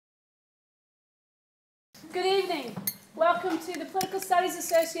Good evening. Welcome to the Political Studies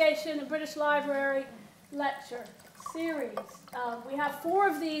Association and British Library Lecture series. We have 4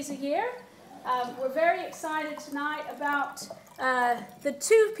 of these a year. We're very excited tonight about the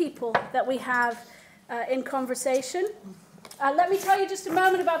 2 people that we have in conversation. Let me tell you just a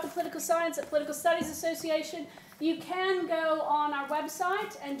moment about the Political Science and Political Studies Association. You can go on our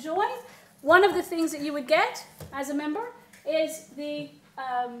website and join. One of the things that you would get as a member is the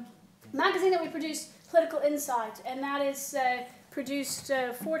magazine that we produce, Political Insight, and that is produced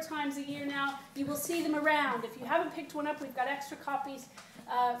 4 times a year now. You will see them around. If you haven't picked one up, we've got extra copies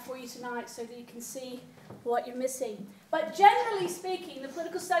for you tonight so that you can see what you're missing. But generally speaking, the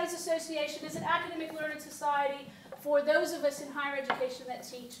Political Studies Association is an academic learning society for those of us in higher education that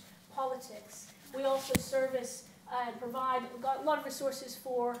teach politics. We also service and provide, we've got a lot of resources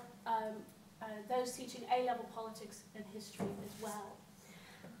for those teaching A-level politics and history as well.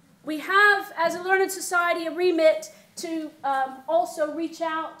 We have, as a learned society, a remit to also reach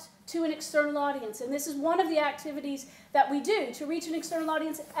out to an external audience. And this is one of the activities that we do, to reach an external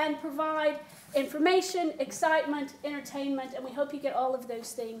audience and provide information, excitement, entertainment, and we hope you get all of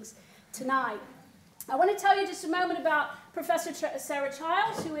those things tonight. I want to tell you just a moment about Professor Sarah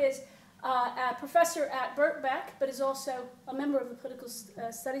Childs, who is a professor at Birkbeck, but is also a member of the Political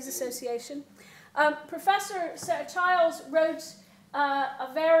Studies Association. Professor Sarah Childs wrote a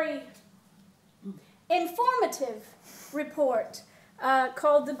very informative report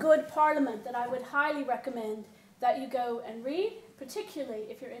called The Good Parliament that I would highly recommend that you go and read, particularly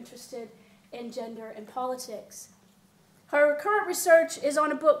if you're interested in gender and politics. Her current research is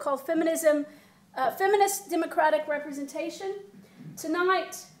on a book called Feminism, Feminist Democratic Representation.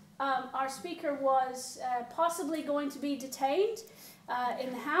 Tonight, our speaker was possibly going to be detained in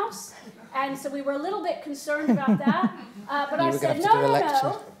the House, and so we were a little bit concerned about that. But I said,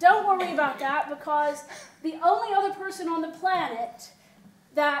 no, don't worry about that, because the only other person on the planet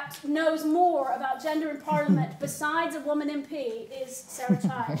that knows more about gender in Parliament besides a woman MP is Sarah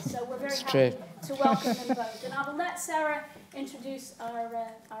Childs. So we're very happy to welcome them both. And I will let Sarah introduce our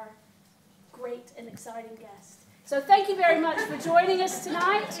great and exciting guest. So thank you very much for joining us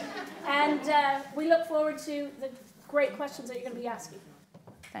tonight, and we look forward to the great questions that you're going to be asking.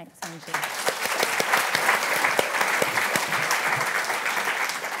 Thanks, Angie.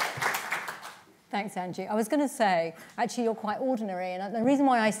 Thanks, Angie. I was going to say, actually, you're quite ordinary, and the reason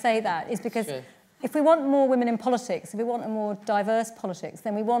why I say that is because if we want more women in politics, if we want a more diverse politics,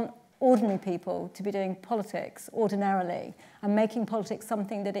 then we want ordinary people to be doing politics ordinarily and making politics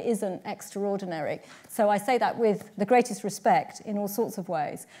something that it isn't extraordinary. So I say that with the greatest respect in all sorts of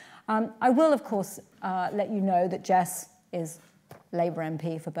ways. I will, of course, let you know that Jess is Labour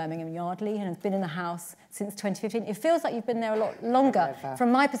MP for Birmingham Yardley and has been in the House since 2015. It feels like you've been there a lot longer.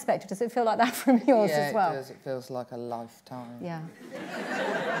 From my perspective, does it feel like that from yours as well? Yeah, it does. It feels like a lifetime. Yeah.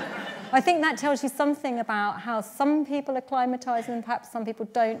 I think that tells you something about how some people acclimatising and perhaps some people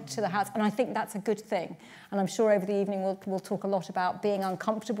don't to the House, and I think that's a good thing. And I'm sure over the evening we'll talk a lot about being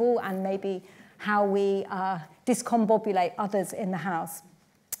uncomfortable and maybe how we discombobulate others in the House.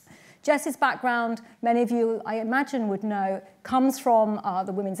 Jess's background, many of you, I imagine, would know, comes from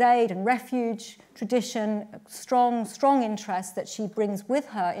the Women's Aid and Refuge tradition, strong interest that she brings with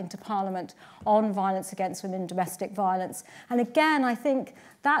her into Parliament on violence against women, domestic violence. And again, I think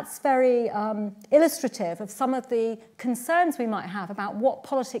that's very illustrative of some of the concerns we might have about what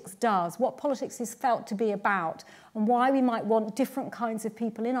politics does, what politics is felt to be about, and why we might want different kinds of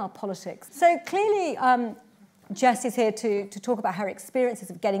people in our politics. So clearly, Jess is here to talk about her experiences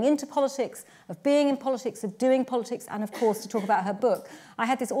of getting into politics, of being in politics, of doing politics, and of course to talk about her book. I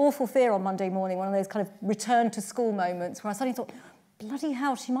had this awful fear on Monday morning, one of those kind of return to school moments where I suddenly thought, bloody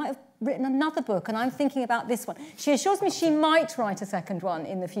hell, she might have written another book and I'm thinking about this one. She assures me she might write a second one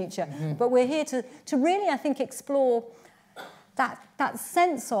in the future, but we're here to really, I think, explore that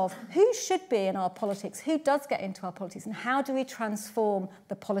sense of who should be in our politics, who does get into our politics, and how do we transform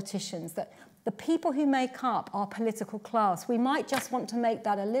the politicians, the people who make up our political class. We might just want to make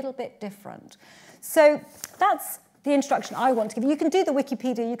that a little bit different. So that's the introduction I want to give you. You can do the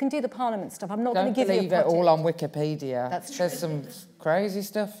Wikipedia, you can do the Parliament stuff. I'm not going to give you a Don't believe it all on Wikipedia. That's true. There's some crazy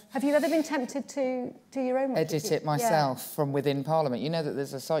stuff. Have you ever been tempted to do your own Wikipedia? Edit it myself from within Parliament. You know that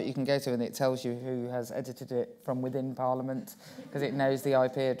there's a site you can go to and it tells you who has edited it from within Parliament because it knows the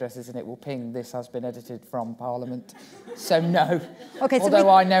IP addresses and it will ping, this has been edited from Parliament. So no. Okay, so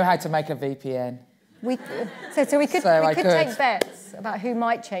although I know how to make a VPN. So we could take bets about who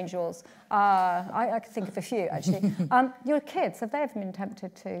might change yours. I could think of a few, actually. Your kids, have they ever been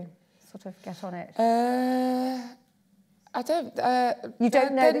tempted to sort of get on it? I don't. You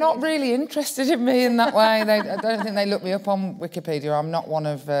don't know. They're not really interested in me in that way. I don't think they look me up on Wikipedia. I'm not one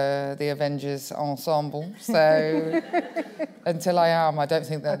of the Avengers ensemble. So until I am, I don't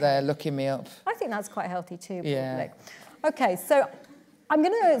think that they're looking me up. I think that's quite healthy too. Yeah. Okay, so what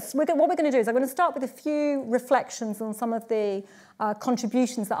we're going to do is I'm going to start with a few reflections on some of the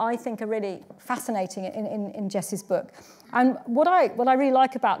contributions that I think are really fascinating in Jess's book. And what I really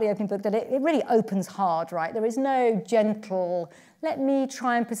like about the opening book, that it really opens hard, right? There is no gentle, let me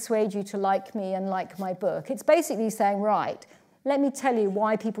try and persuade you to like me and like my book. It's basically saying, right, let me tell you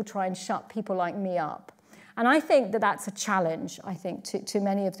why people try and shut people like me up. And I think that that's a challenge, I think, to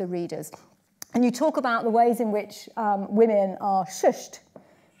many of the readers. And you talk about the ways in which women are shushed,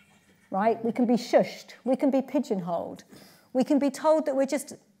 right? We can be shushed. We can be pigeonholed. We can be told that we're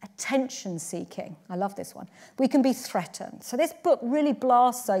just attention-seeking. I love this one. We can be threatened. So this book really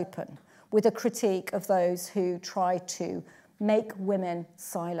blasts open with a critique of those who try to make women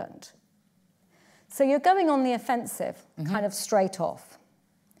silent. So you're going on the offensive, kind of straight off.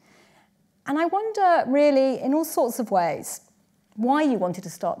 And I wonder, really, in all sorts of ways, why you wanted to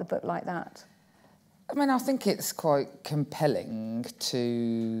start the book like that. I mean, I think it's quite compelling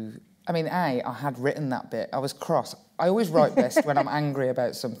to... I mean, I had written that bit. I was cross. I always write best when I'm angry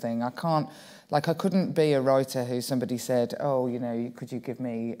about something. I couldn't be a writer who somebody said, oh, you know, could you give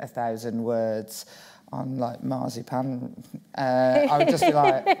me 1,000 words on, like, marzipan? I would just be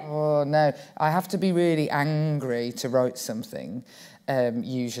like, oh, no. I have to be really angry to write something,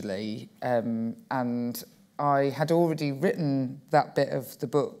 usually. And I had already written that bit of the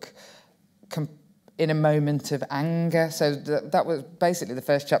book in a moment of anger. So that was basically the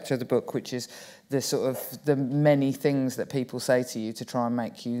first chapter of the book, which is the sort of the many things that people say to you to try and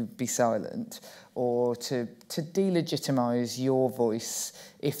make you be silent, or to delegitimise your voice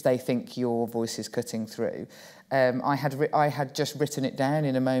if they think your voice is cutting through. I had just written it down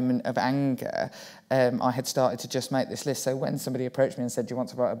in a moment of anger. I had started to just make this list. So when somebody approached me and said, do you want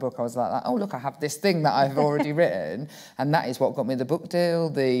to write a book? I was like, oh, look, I have this thing that I've already written. And that is what got me the book deal,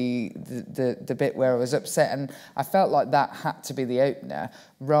 the bit where I was upset. And I felt like that had to be the opener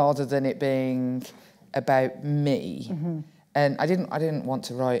rather than it being about me. Mm-hmm. And I didn't want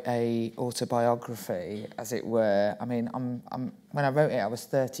to write a autobiography, as it were. I mean, when I wrote it, I was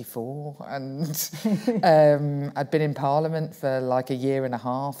 34, and I'd been in Parliament for like a year and a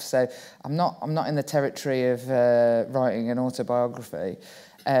half. So I'm not in the territory of writing an autobiography.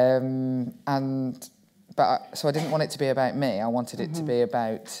 So I didn't want it to be about me. I wanted it to be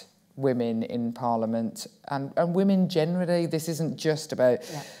about women in Parliament and women generally. This isn't just about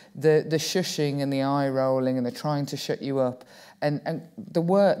the shushing and the eye rolling and the trying to shut you up. And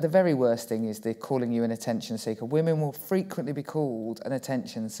the very worst thing is the calling you an attention seeker. Women will frequently be called an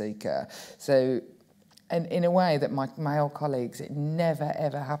attention seeker. So, and in a way that my male colleagues, it never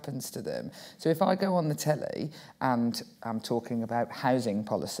ever happens to them. So if I go on the telly and I'm talking about housing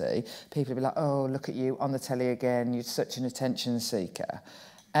policy, people will be like, oh, look at you on the telly again, you're such an attention seeker.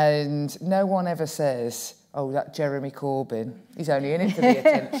 And no one ever says, oh, that Jeremy Corbyn, he's only in it for the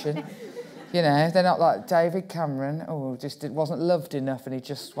attention. You know, they're not like David Cameron, oh, just it wasn't loved enough and he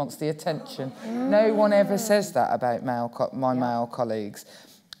just wants the attention. No one ever says that about my male colleagues.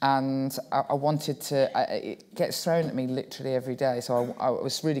 And I wanted to, it gets thrown at me literally every day. So I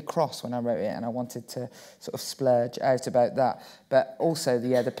was really cross when I wrote it and I wanted to sort of splurge out about that. But also, the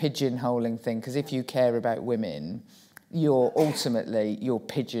pigeonholing thing, because if you care about women, you're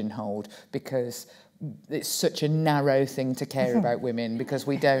pigeonholed because it's such a narrow thing to care about women because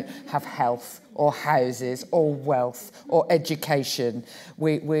we don't have health or houses or wealth or education.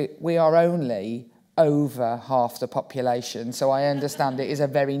 We are only over half the population, so I understand it is a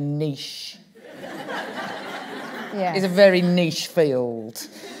very niche. Yeah. It's a very niche field,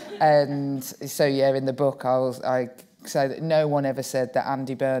 and so in the book I say that no one ever said that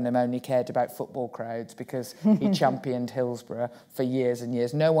Andy Burnham only cared about football crowds because he championed Hillsborough for years and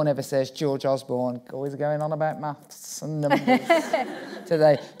years. No one ever says George Osborne always going on about maths and numbers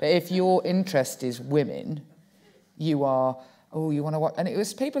today. But if your interest is women, you are, oh, you want to watch... And it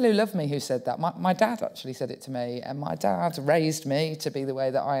was people who love me who said that. My dad actually said it to me, and my dad raised me to be the way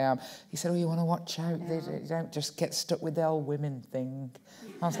that I am. He said, oh, you want to watch out? Yeah. You don't just get stuck with the old women thing.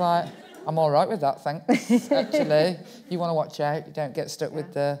 I was like... I'm all right with that, thanks, actually. You want to watch out, you don't get stuck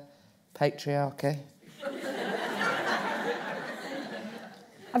with the patriarchy.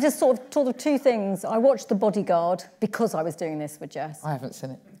 I've just thought of two things. I watched The Bodyguard because I was doing this with Jess. I haven't seen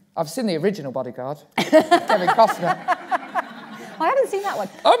it. I've seen the original Bodyguard, Kevin Costner. I haven't seen that one.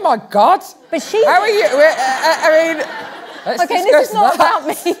 Oh, my God. But she... How are you... I mean, let's okay, this is not about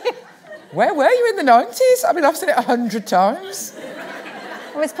me. Where were you in the 90s? I mean, I've said it 100 times.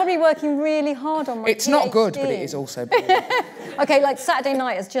 I was probably working really hard on my It's PhD. not good, but it is also brilliant. Okay, like Saturday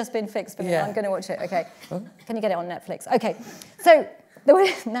night has just been fixed for me. Yeah. I'm going to watch it. Okay. Can you get it on Netflix? Okay. So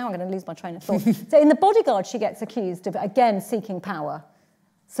now I'm going to lose my train of thought. So in The Bodyguard, she gets accused of, again, seeking power.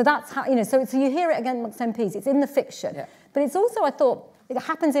 So that's how, so you hear it again amongst MPs. It's in the fiction. Yeah. But it's also, I thought, it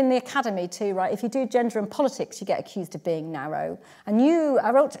happens in the academy too, right? If you do gender and politics, you get accused of being narrow. And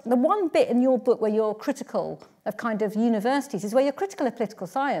I wrote the one bit in your book where you're critical of kind of universities is where you're critical of political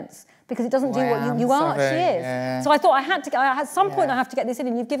science because it doesn't do what you are, she is. Yeah. So I thought at some point I have to get this in,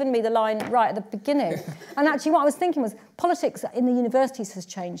 and you've given me the line right at the beginning. And actually what I was thinking was politics in the universities has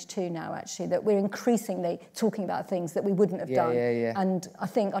changed too now, actually, that we're increasingly talking about things that we wouldn't have done. And I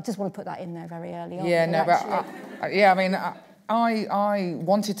think I just want to put that in there very early on. Yeah, no, but I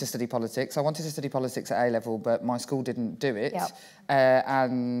wanted to study politics. I wanted to study politics at A-level, but my school didn't do it. Yep.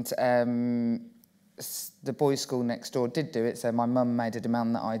 The boys' school next door did do it, so my mum made a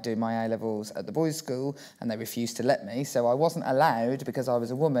demand that I do my A-levels at the boys' school, and they refused to let me, so I wasn't allowed, because I was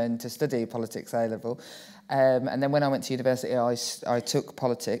a woman, to study politics A-level. And then when I went to university, I took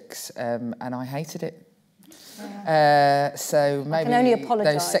politics, and I hated it. So maybe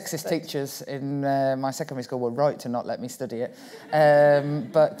those sexist teachers in my secondary school were right to not let me study it. I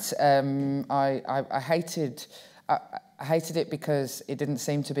hated it because it didn't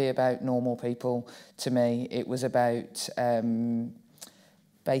seem to be about normal people to me. It was about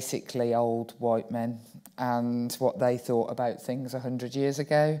basically old white men and what they thought about things 100 years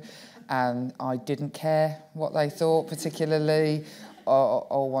ago. And I didn't care what they thought particularly,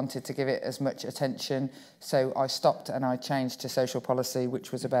 or wanted to give it as much attention. So I stopped and I changed to social policy,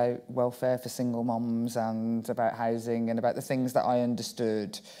 which was about welfare for single moms and about housing and about the things that I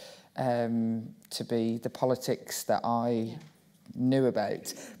understood to be the politics that I knew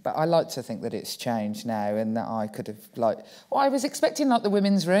about. But I like to think that it's changed now, and that I could have I was expecting the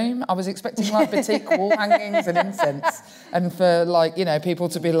women's room. I was expecting batik wall hangings and incense, and for people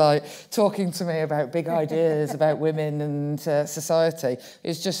to be talking to me about big ideas about women and society.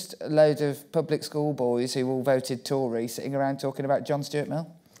 It's just a load of public school boys who all voted Tory sitting around talking about John Stuart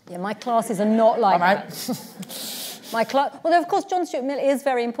Mill. Yeah, my classes are not like that. Well, of course, John Stuart Mill is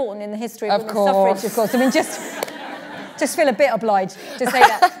very important in the history of women's suffrage, of course. I mean, just feel a bit obliged to say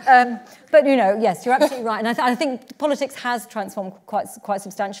that. But, yes, you're absolutely right. And I think politics has transformed quite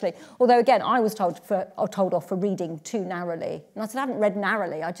substantially. Although, again, I was told off for reading too narrowly. And I said, I haven't read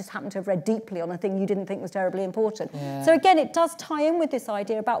narrowly. I just happened to have read deeply on a thing you didn't think was terribly important. Yeah. So, again, it does tie in with this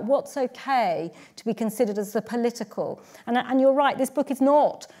idea about what's OK to be considered as the political. And you're right, this book is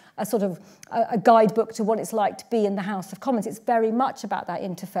not a sort of a guidebook to what it's like to be in the House of Commons. It's very much about that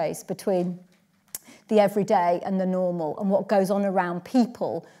interface between the everyday and the normal, and what goes on around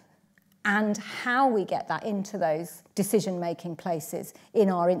people, and how we get that into those decision-making places in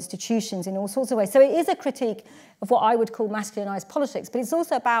our institutions in all sorts of ways. So it is a critique of what I would call masculinised politics, but it's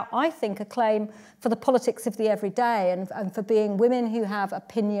also about, I think, a claim for the politics of the everyday and for being women who have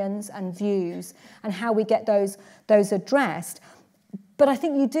opinions and views, and how we get those addressed. But I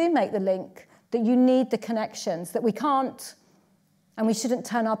think you do make the link that you need the connections, that we can't and we shouldn't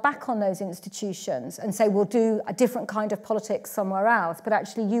turn our back on those institutions and say we'll do a different kind of politics somewhere else, but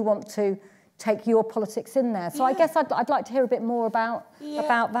actually you want to take your politics in there. So I guess I'd like to hear a bit more about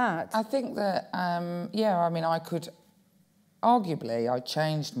that. I think that, I could, arguably, I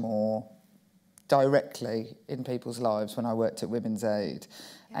changed more directly in people's lives when I worked at Women's Aid.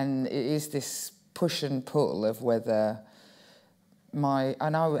 Yeah. And it is this push and pull of whether I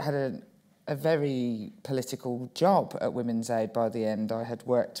had a very political job at Women's Aid by the end. I had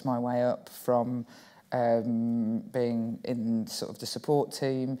worked my way up from being in sort of the support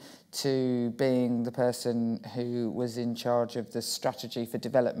team to being the person who was in charge of the strategy for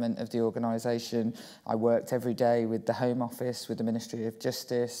development of the organisation. I worked every day with the Home Office, with the Ministry of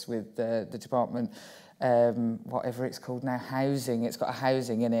Justice, with the department, whatever it's called now, housing. It's got a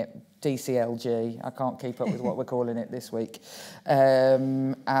housing in it, DCLG. I can't keep up with what we're calling it this week.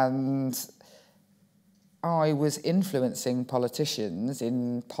 And I was influencing politicians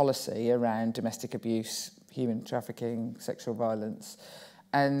in policy around domestic abuse, human trafficking, sexual violence.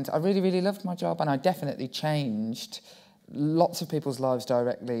 And I really, really loved my job, and I definitely changed lots of people's lives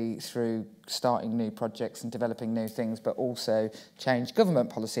directly through starting new projects and developing new things, but also changed government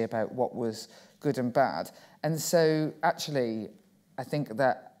policy about what was good and bad. And so actually, I think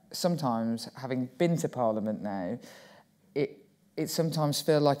that sometimes, having been to Parliament now, it sometimes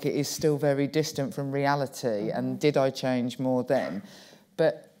feels like it is still very distant from reality, and did I change more then?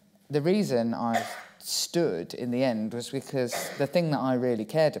 But the reason I've stood in the end was because the thing that I really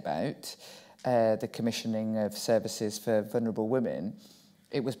cared about, the commissioning of services for vulnerable women,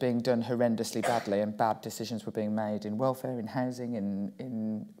 it was being done horrendously badly, and bad decisions were being made in welfare, in housing,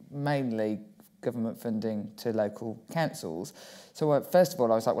 in mainly government funding to local councils. So first of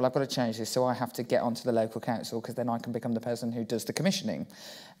all, I was like, well, I've got to change this, so I have to get onto the local council because then I can become the person who does the commissioning,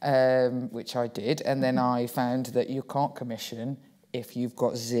 which I did. And then I found that you can't commission if you've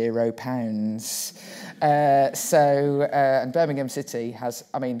got £0. And Birmingham City has,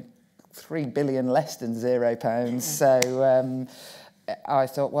 I mean, 3 billion less than £0. So I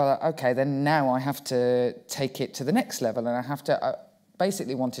thought, well, okay, then now I have to take it to the next level, and I have to... I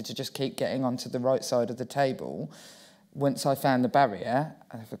basically wanted to just keep getting onto the right side of the table. Once I found the barrier,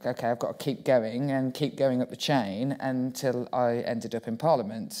 I thought, okay, I've got to keep going and keep going up the chain until I ended up in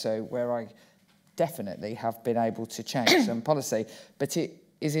Parliament, so where I definitely have been able to change some policy. But it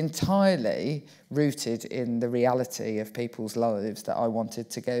is entirely rooted in the reality of people's lives that I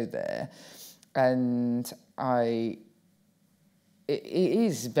wanted to go there. And it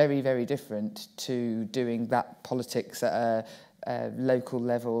is very, very different to doing that politics at a local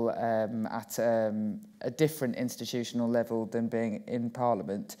level, at a different institutional level than being in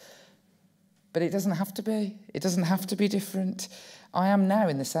Parliament. But it doesn't have to be. It doesn't have to be different. I am now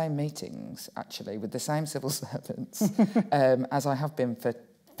in the same meetings, actually, with the same civil servants as I have been for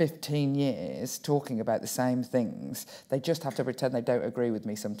 15 years, talking about the same things. They just have to pretend they don't agree with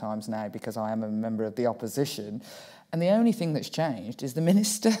me sometimes now because I am a member of the opposition. And the only thing that's changed is the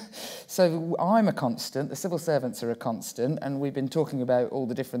minister. So I'm a constant, the civil servants are a constant, and we've been talking about all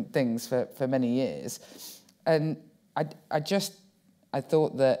the different things for many years. And I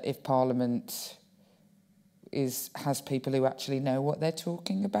thought that if Parliament has people who actually know what they're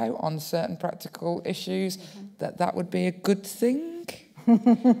talking about on certain practical issues, that would be a good thing.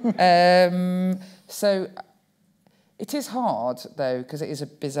 So it is hard, though, because it is a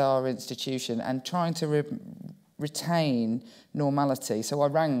bizarre institution, and trying to retain normality. So I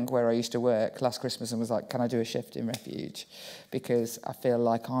rang where I used to work last Christmas and was like, can I do a shift in refuge? Because I feel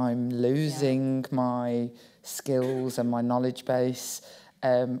like I'm losing my skills and my knowledge base.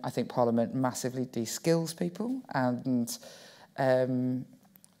 I think Parliament massively de-skills people, and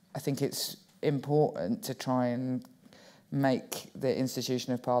I think it's important to try and make the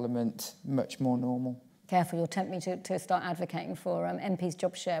institution of Parliament much more normal. Careful, you'll tempt me to start advocating for MP's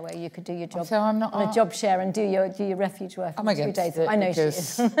job share, where you could do your job so I'm not, on a job share and do your refuge work I'm in 2 days. I know she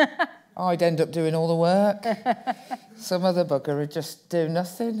is. I'd end up doing all the work. Some other bugger would just do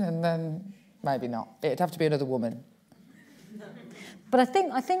nothing, and then maybe not. It'd have to be another woman. But I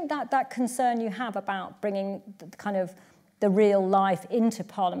think that concern you have about bringing the real life into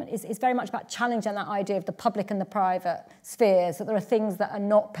Parliament is very much about challenging that idea of the public and the private spheres, that there are things that are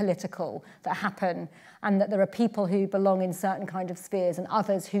not political that happen, and that there are people who belong in certain kind of spheres and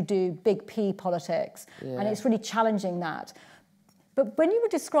others who do big P politics. Yeah. And it's really challenging that. But when you were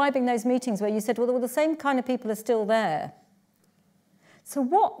describing those meetings where you said, well, the same kind of people are still there, so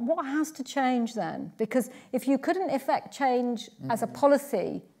what has to change then? Because if you couldn't effect change as a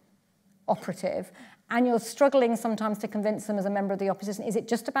policy operative, and you're struggling sometimes to convince them as a member of the opposition, is it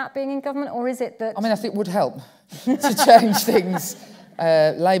just about being in government, or is it that... I mean, I think it would help to change things.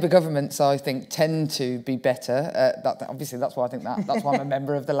 Labour governments, I think, tend to be better. Obviously, that's why I think that. That's why I'm a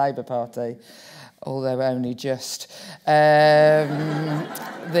member of the Labour Party, although only just. I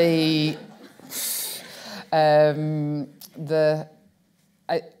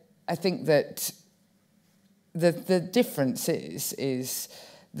think that the difference is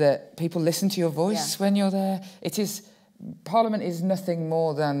that people listen to your voice when you're there. Parliament is nothing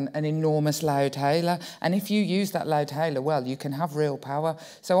more than an enormous loudhailer, and if you use that loudhailer well, you can have real power.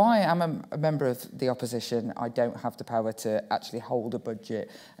 So I am a member of the opposition. I don't have the power to actually hold a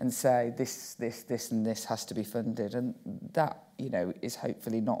budget and say this and this has to be funded, and that, is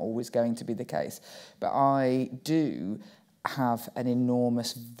hopefully not always going to be the case. But I do have an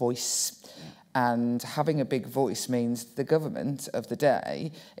enormous voice. And having a big voice means the government of the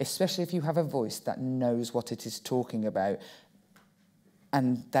day, especially if you have a voice that knows what it is talking about,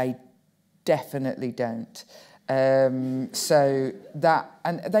 and they definitely don't. So that,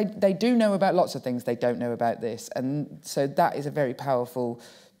 and they do know about lots of things, they don't know about this. And so that is a very powerful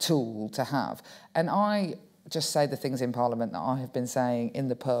tool to have. And I just say the things in Parliament that I have been saying in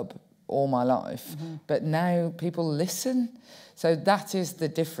the pub all my life, but now people listen. So that is the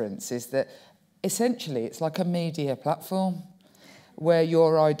difference, is that essentially, it's like a media platform where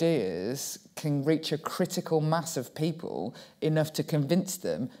your ideas can reach a critical mass of people enough to convince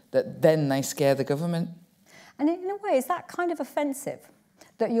them that then they scare the government. And in a way, is that kind of offensive?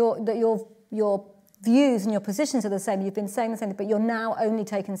 That you're views and your positions are the same, you've been saying the same thing, but you're now only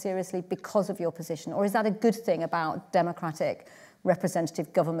taken seriously because of your position? Or is that a good thing about democratic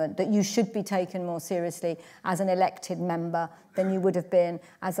representative government, that you should be taken more seriously as an elected member than you would have been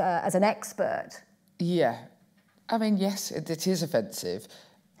as an expert? Yeah. I mean, yes, it is offensive.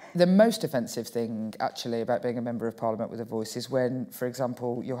 The most offensive thing, actually, about being a member of Parliament with a voice is when, for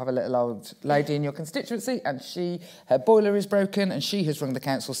example, you'll have a little old lady in your constituency and her boiler is broken and she has rung the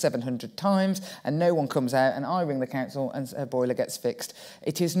council 700 times and no one comes out, and I ring the council and her boiler gets fixed.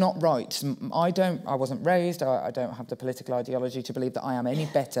 It is not right. I wasn't raised, I don't have the political ideology to believe that I am any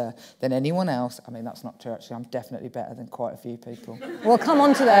better than anyone else. I mean, that's not true, actually. I'm definitely better than quite a few people. We'll come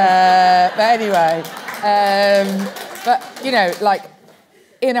on to that. But anyway, but, you know, like,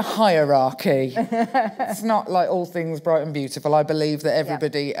 in a hierarchy, it's not like all things bright and beautiful. I believe that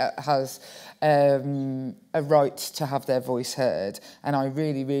everybody has a right to have their voice heard. And I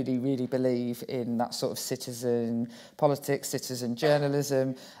really, really, really believe in that sort of citizen politics, citizen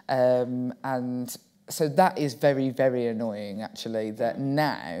journalism. And so that is very, very annoying, actually, that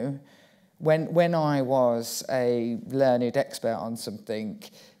now, when I was a learned expert on something,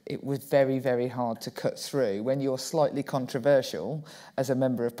 it was very, very hard to cut through. When you're slightly controversial as a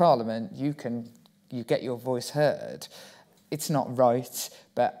member of Parliament, you get your voice heard. It's not right,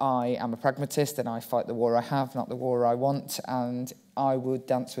 but I am a pragmatist and I fight the war I have, not the war I want, and I would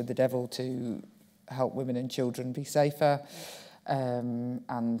dance with the devil to help women and children be safer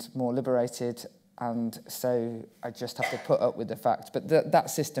and more liberated. And so I just have to put up with the fact. But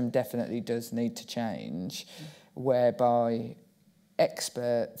that system definitely does need to change, whereby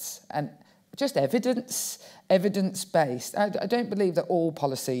experts and just evidence-based. I don't believe that all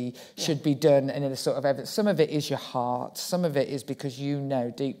policy should be done in a sort of evidence. Some of it is your heart. Some of it is because you know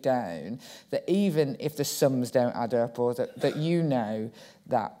deep down that even if the sums don't add up, or that you know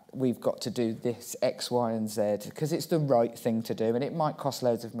that we've got to do this X, Y, and Z because it's the right thing to do, and it might cost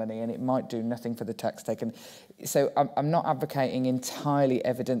loads of money and it might do nothing for the tax taken. So I'm not advocating entirely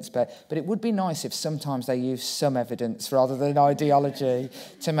evidence-based, but it would be nice if sometimes they use some evidence rather than ideology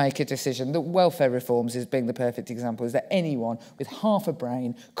to make a decision. The welfare reforms is being the perfect example, is that anyone with half a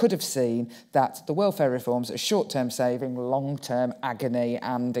brain could have seen that the welfare reforms are short-term saving, long-term agony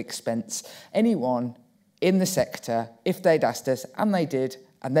and expense. Anyone in the sector, if they'd asked us, and they did,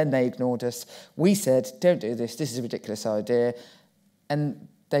 and then they ignored us, we said, don't do this is a ridiculous idea, and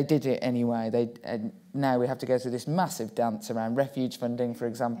they did it anyway. And now we have to go through this massive dance around refuge funding, for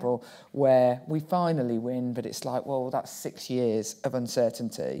example, where we finally win, but it's like, well, that's 6 years of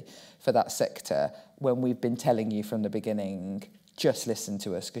uncertainty for that sector when we've been telling you from the beginning, just listen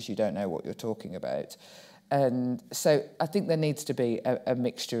to us because you don't know what you're talking about. And so I think there needs to be a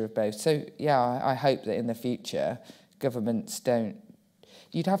mixture of both. So, yeah, I hope that in the future governments don't...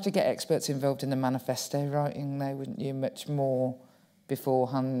 You'd have to get experts involved in the manifesto writing, though, wouldn't you, much more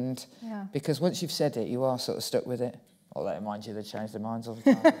beforehand? Yeah. Because once you've said it, you are sort of stuck with it. Although, mind you, they change their minds all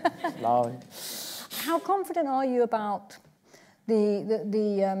the time. Lie. How confident are you about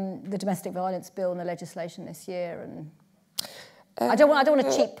the domestic violence bill and the legislation this year? And I don't want a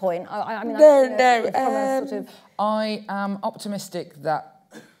cheap point. I am optimistic that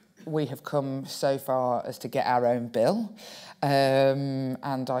we have come so far as to get our own bill.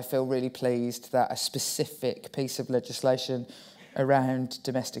 And I feel really pleased that a specific piece of legislation around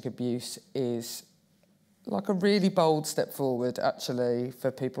domestic abuse is like a really bold step forward, actually,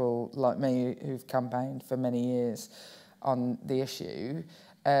 for people like me who've campaigned for many years on the issue,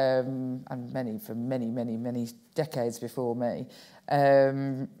 and for many decades before me.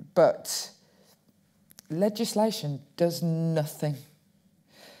 But legislation does nothing.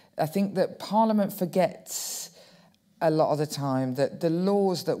 I think that Parliament forgets a lot of the time that the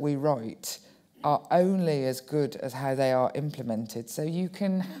laws that we write are only as good as how they are implemented. So you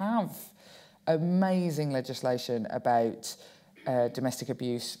can have amazing legislation about domestic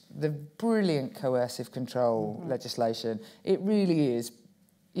abuse, the brilliant coercive control legislation. It really is,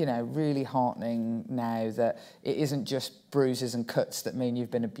 you know, really heartening now that it isn't just bruises and cuts that mean you've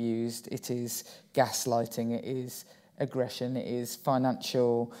been abused. It is gaslighting, it is aggression, it is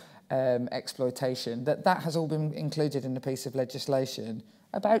financial exploitation. That has all been included in the piece of legislation.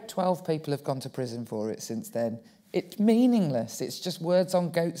 About 12 people have gone to prison for it since then. It's meaningless. It's just words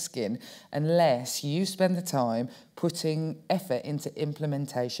on goat skin unless you spend the time putting effort into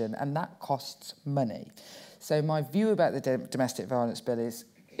implementation, and that costs money. So my view about the domestic violence bill is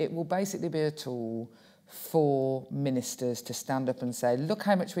it will basically be a tool for ministers to stand up and say, look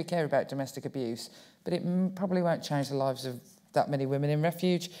how much we care about domestic abuse, but it probably won't change the lives of that many women in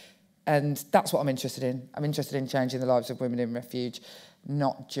refuge. And that's what I'm interested in. I'm interested in changing the lives of women in refuge,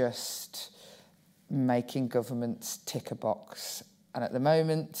 not just making governments tick a box. And at the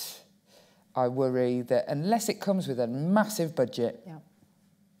moment, I worry that unless it comes with a massive budget,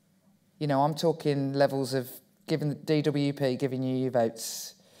 you know, I'm talking levels of giving the DWP, giving you your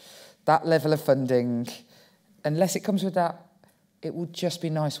votes, that level of funding, unless it comes with that, it will just be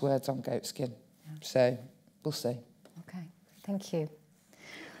nice words on goat skin. So we'll see. Okay, thank you.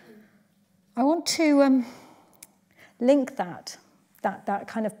 I want to link that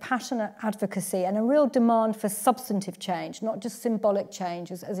kind of passionate advocacy and a real demand for substantive change, not just symbolic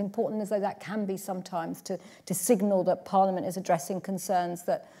change, as important as though that can be sometimes to signal that Parliament is addressing concerns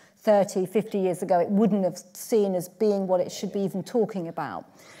that 30, 50 years ago it wouldn't have seen as being what it should be even talking about,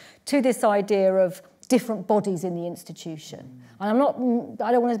 to this idea of different bodies in the institution. And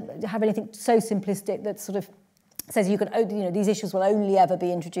I don't want to have anything so simplistic that sort of says you know, these issues will only ever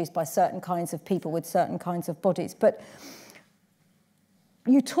be introduced by certain kinds of people with certain kinds of bodies. But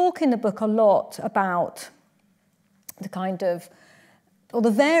you talk in the book a lot about the kind of, or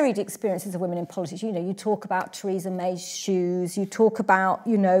the varied experiences of women in politics. You know, you talk about Theresa May's shoes, you talk about,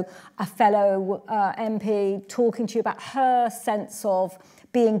 you know, a fellow MP talking to you about her sense of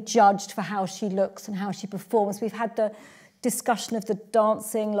being judged for how she looks and how she performs. We've had the discussion of the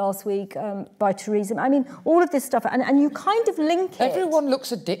dancing last week by Theresa. I mean, all of this stuff, and you kind of link it. Everyone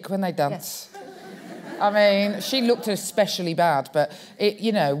looks a dick when they dance. Yes. I mean, she looked especially bad, but it,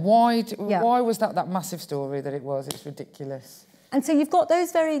 you know, why was that massive story that it was? It's ridiculous. And so you've got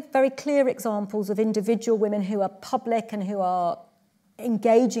those very, very clear examples of individual women who are public and who are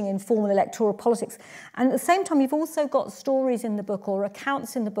engaging in formal electoral politics. And at the same time, you've also got stories in the book or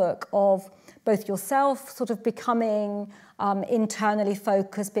accounts in the book of both yourself sort of becoming internally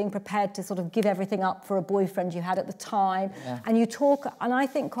focused, being prepared to sort of give everything up for a boyfriend you had at the time. Yeah. And you talk, and I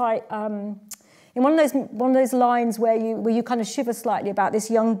think quite... in one of those lines where you kind of shiver slightly about this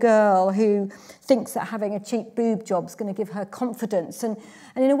young girl who thinks that having a cheap boob job is going to give her confidence. And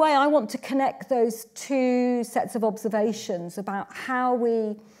in a way, I want to connect those two sets of observations about how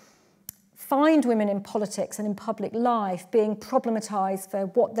we find women in politics and in public life being problematized for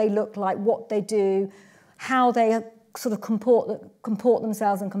what they look like, what they do, how they sort of comport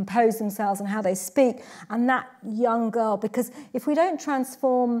themselves and compose themselves and how they speak. And that young girl, because if we don't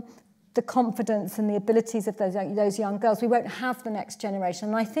transform the confidence and the abilities of those young girls, we won't have the next generation.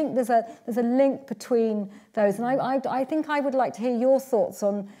 And I think there's a link between those. And I think I would like to hear your thoughts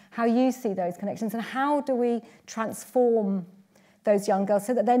on how you see those connections and how do we transform those young girls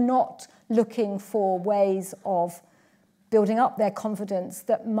so that they're not looking for ways of building up their confidence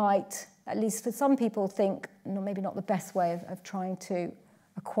that might, at least for some people, think maybe not the best way of trying to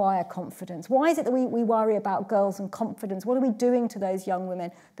acquire confidence. Why is it that we worry about girls and confidence? What are we doing to those young women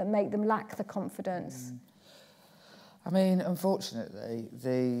that make them lack the confidence? I mean, unfortunately,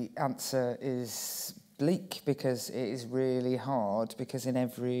 the answer is bleak because it is really hard, because in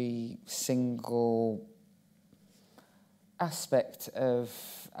every single aspect of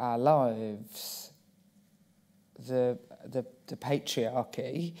our lives, the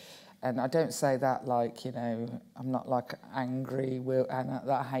patriarchy, and I don't say that like, you know, I'm not like angry and that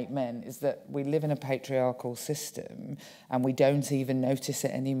I hate men, is that we live in a patriarchal system and we don't even notice it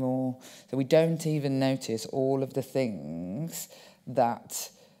anymore. So we don't even notice all of the things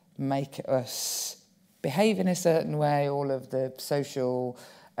that make us behave in a certain way, all of the social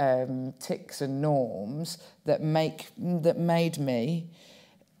tics and norms that made me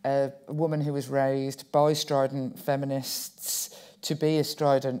a woman who was raised by strident feminists. To be a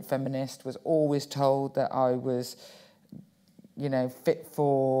strident feminist, was always told that I was, you know, fit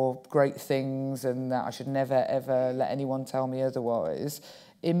for great things and that I should never, ever let anyone tell me otherwise.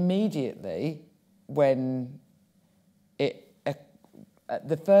 Immediately, when at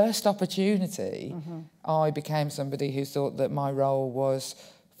the first opportunity, I became somebody who thought that my role was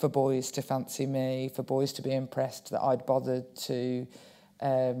for boys to fancy me, for boys to be impressed that I'd bothered to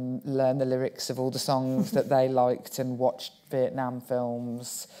learn the lyrics of all the songs that they liked and watched Vietnam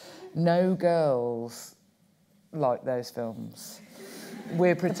films. No girls like those films.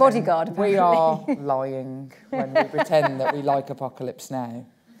 The Bodyguard, apparently. We are lying when we pretend that we like Apocalypse Now.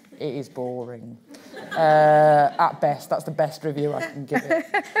 It is boring. At best, that's the best review I can give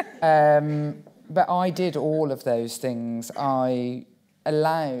it. But I did all of those things. I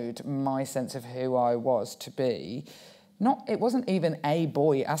allowed my sense of who I was to be. It wasn't even a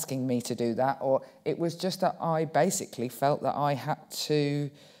boy asking me to do that, or it was just that I basically felt that I had to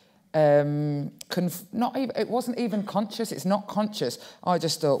not even, it wasn't even conscious. It's not conscious. I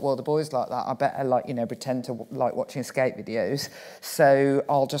just thought, well, the boys like that. I better, like, you know, pretend to like watching skate videos. So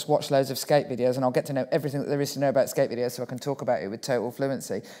I'll just watch loads of skate videos, and I'll get to know everything that there is to know about skate videos, so I can talk about it with total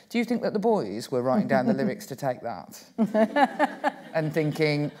fluency. Do you think that the boys were writing down the lyrics to take that and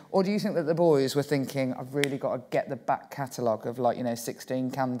thinking, or do you think that the boys were thinking, I've really got to get the back catalogue of, like, you know,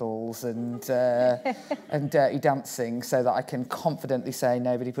 16 Candles and Dirty Dancing, so that I can confidently say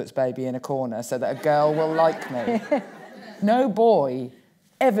nobody puts baby in a corner, so that a girl will like me? No boy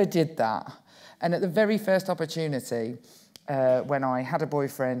ever did that. And at the very first opportunity, when I had a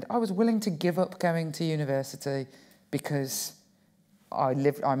boyfriend, I was willing to give up going to university because I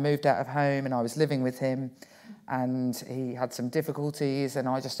moved out of home and I was living with him, and he had some difficulties, and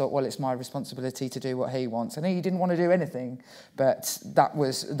I just thought, well, it's my responsibility to do what he wants. And he didn't want to do anything, but that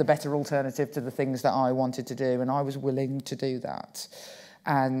was the better alternative to the things that I wanted to do, and I was willing to do that.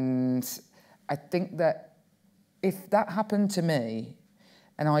 And I think that if that happened to me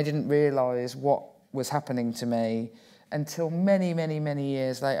and I didn't realise what was happening to me until many, many, many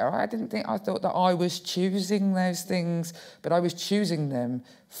years later, I thought that I was choosing those things, but I was choosing them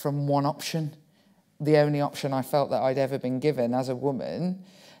from one option, the only option I felt that I'd ever been given as a woman.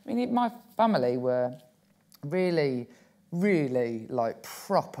 I mean, my family were really, really, like,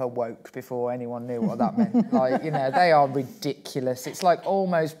 proper woke before anyone knew what that meant. Like, you know, they are ridiculous. It's, like,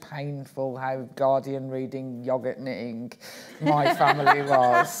 almost painful how Guardian reading, yoghurt knitting my family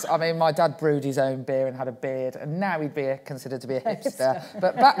was. I mean, my dad brewed his own beer and had a beard, and now he'd be considered to be a hipster.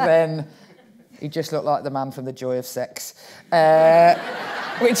 But back then, he just looked like the man from The Joy of Sex,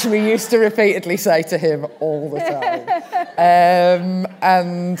 which we used to repeatedly say to him all the time.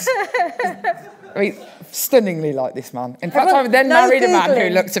 And I mean, stunningly like this man. In fact, I then married a man who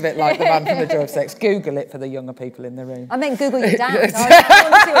looked a bit like the man from The Joy of Sex. Google it for the younger people in the room. I meant Google your dad.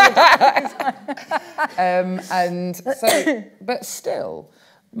 And so, but still,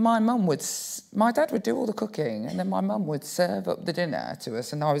 my dad would do all the cooking, and then my mum would serve up the dinner to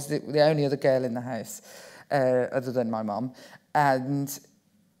us, and I was the only other girl in the house, other than my mum, and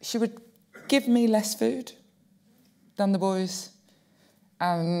she would give me less food than the boys.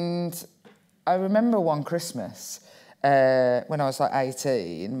 And I remember one Christmas, when I was like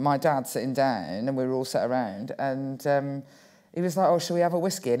 18, my dad sitting down, and we were all sat around, and he was like, oh, shall we have a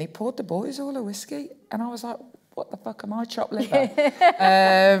whiskey? And he poured the boys all a whiskey, and I was like, what the fuck am I, chopped liver?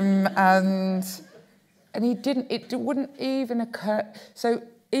 And he didn't, it wouldn't even occur. So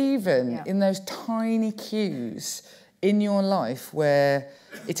even in those tiny cues in your life where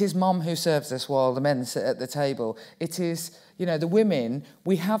it is mum who serves us while the men sit at the table, it is, you know, the women,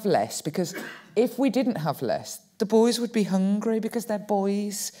 we have less, because if we didn't have less, the boys would be hungry because they're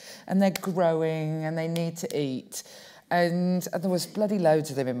boys and they're growing and they need to eat. And there was bloody loads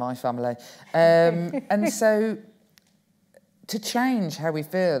of them in my family. And so to change how we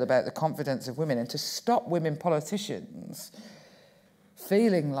feel about the confidence of women and to stop women politicians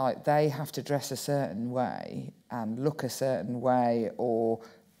feeling like they have to dress a certain way and look a certain way or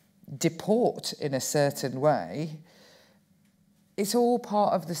deport in a certain way, it's all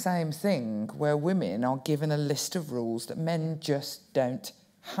part of the same thing, where women are given a list of rules that men just don't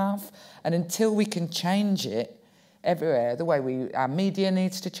have. And until we can change it everywhere, the way our media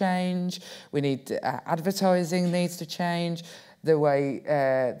needs to change, advertising needs to change, the way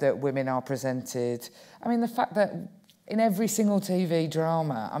that women are presented. I mean, the fact that in every single TV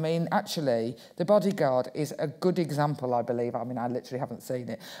drama, I mean, actually, The Bodyguard is a good example, I believe. I mean, I literally haven't seen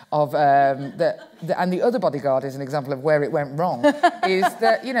it. Of and the other Bodyguard is an example of where it went wrong. Is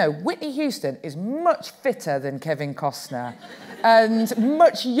that, you know, Whitney Houston is much fitter than Kevin Costner and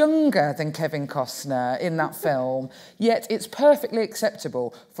much younger than Kevin Costner in that film. Yet it's perfectly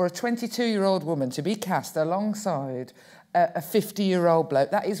acceptable for a 22-year-old woman to be cast alongside a 50-year-old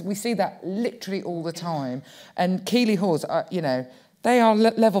bloke. That is, we see that literally all the time. And Keeley Hawes, you know, they are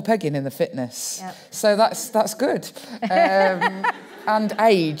level pegging in the fitness. Yep. So that's good. And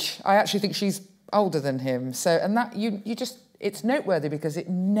age, I actually think she's older than him. So, and that, you just, it's noteworthy because it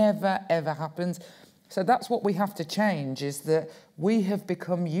never, ever happens. So that's what we have to change, is that we have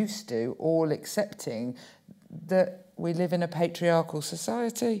become used to all accepting that we live in a patriarchal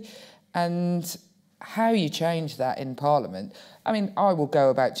society. And how you change that in Parliament, I mean, I will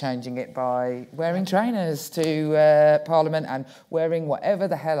go about changing it by wearing trainers to Parliament and wearing whatever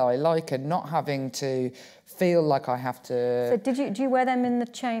the hell I like and not having to feel like I have to... So do you wear them in the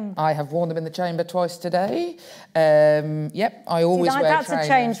chamber? I have worn them in the chamber twice today. Yep, I always wear trainers. That's a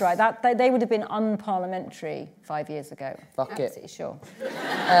change, right? They would have been unparliamentary 5 years ago. Fuck it. Absolutely sure.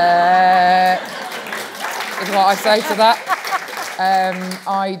 Is what I say to that.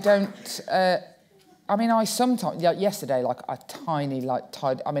 I don't... I mean, I sometimes, like yesterday, like a tiny, like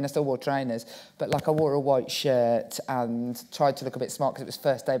tied, I mean, I still wore trainers, but like I wore a white shirt and tried to look a bit smart because it was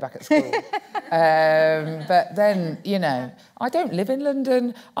first day back at school. But then, you know, I don't live in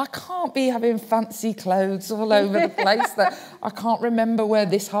London. I can't be having fancy clothes all over the place that I can't remember where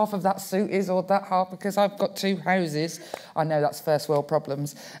this half of that suit is or that half because I've got 2 houses. I know that's first world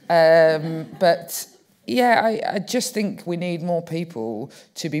problems. But... yeah, I just think we need more people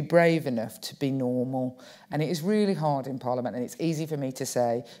to be brave enough to be normal. And it is really hard in Parliament, and it's easy for me to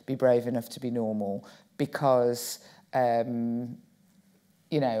say, be brave enough to be normal, because, you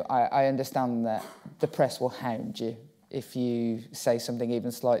know, I understand that the press will hound you if you say something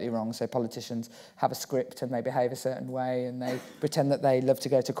even slightly wrong. So politicians have a script and they behave a certain way and they pretend that they love to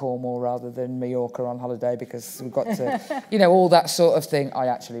go to Cornwall rather than Mallorca on holiday because we've got to, you know, all that sort of thing. I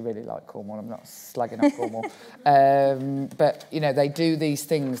actually really like Cornwall. I'm not slagging off Cornwall. But, you know, they do these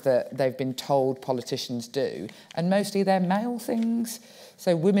things that they've been told politicians do, and mostly they're male things.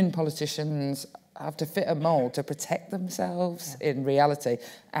 So women politicians have to fit a mould to protect themselves in reality,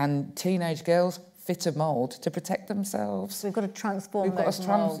 and teenage girls fit a mould to protect themselves. So we've got to transform those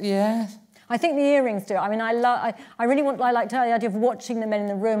moulds. Yeah. I think the earrings do. I mean, I like the idea of watching the men in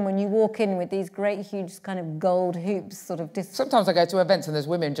the room when you walk in with these great, huge kind of gold hoops, sort of. Sometimes I go to events and there's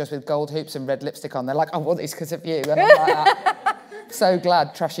women just with gold hoops and red lipstick on. They're like, I want these because of you. And I'm like, so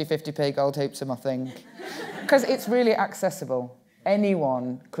glad trashy 50p gold hoops are my thing. Because it's really accessible.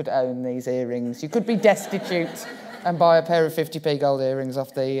 Anyone could own these earrings. You could be destitute and buy a pair of 50p gold earrings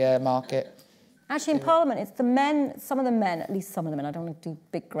off the market. Actually, in Parliament, it's the men, some of the men, at least some of the men, I don't want to do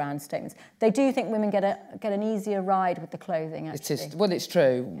big grand statements, they do think women get an easier ride with the clothing, actually. It is, well, it's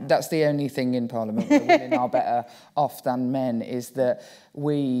true. Yeah. That's the only thing in Parliament where women are better off than men, is that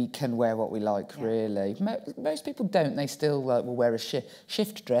we can wear what we like, really. Most people don't. They still will wear a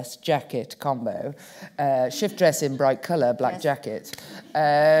shift dress, jacket combo, shift dress in bright colour, black jacket.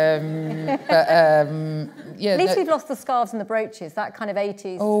 Yeah, at least we've lost the scarves and the brooches. That kind of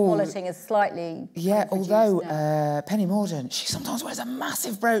 80s quality is slightly... Yeah, although Penny Mordaunt, she sometimes wears a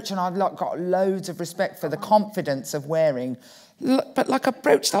massive brooch, and I've got loads of respect for the confidence of wearing, but like a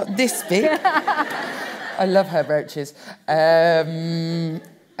brooch like this big. I love her brooches. And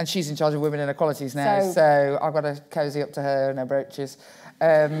she's in charge of women inequalities now, so I've got to cosy up to her and her brooches.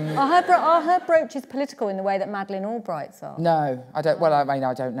 Are her brooches political in the way that Madeleine Albright's are? No, I don't. Well, I mean,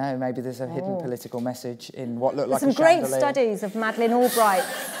 I don't know. Maybe there's a hidden political message in what looked like a chandelier. Some great studies of Madeleine Albright's.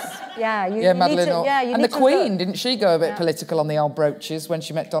 Yeah, Madeleine Albright. And the Queen, didn't she go a bit political on the old brooches? When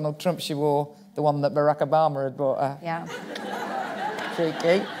she met Donald Trump, she wore the one that Barack Obama had bought her. Yeah.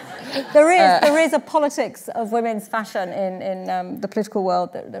 Cheeky. There is a politics of women's fashion in the political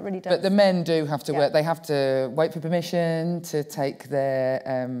world that really does. But the men do have to wear. They have to wait for permission to take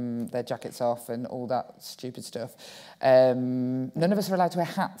their jackets off and all that stupid stuff. None of us are allowed to wear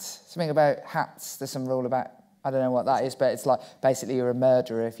hats. Something about hats. There's some rule about. I don't know what that is, but it's like basically you're a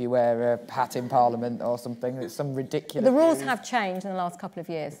murderer if you wear a hat in Parliament or something. It's some ridiculous. The rules have changed in the last couple of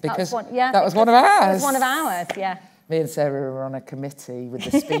years. Because that was one of ours. That was one of ours, yeah. Me and Sarah were on a committee with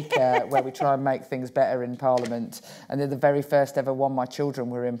the Speaker where we try and make things better in Parliament. And they're the very first ever one my children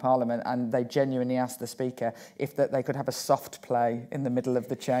were in Parliament, and they genuinely asked the Speaker if they could have a soft play in the middle of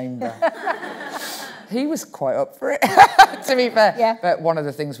the chamber. He was quite up for it, to be fair. Yeah. But one of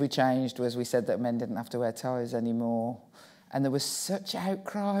the things we changed was we said that men didn't have to wear ties anymore. And there was such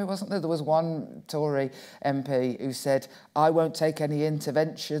outcry, wasn't there? There was one Tory MP who said, I won't take any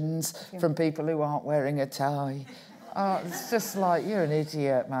interventions from people who aren't wearing a tie. Oh, it's just like, you're an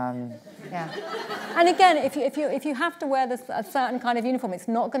idiot, man. Yeah. And again, if you have to wear a certain kind of uniform, it's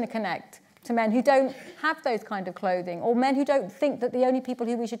not going to connect to men who don't have those kind of clothing, or men who don't think that the only people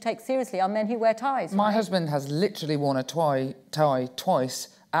who we should take seriously are men who wear ties. My husband has literally worn a tie twice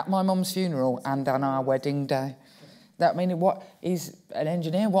at my mum's funeral and on our wedding day. That meaning, what? He's an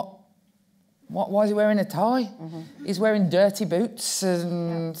engineer. Why is he wearing a tie? Mm-hmm. He's wearing dirty boots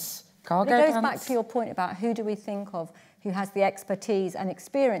and cargo pants. It goes back to your point about who do we think of who has the expertise and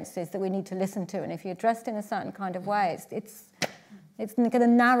experiences that we need to listen to, and if you're dressed in a certain kind of way, it's going to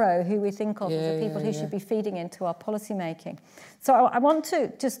narrow who we think of as the people who should be feeding into our policy making. So I want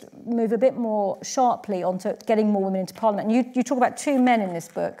to just move a bit more sharply onto getting more women into Parliament. And you talk about 2 men in this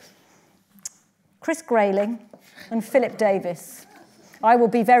book, Chris Grayling and Philip Davis. I will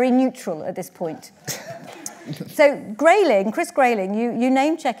be very neutral at this point. So Chris Grayling, you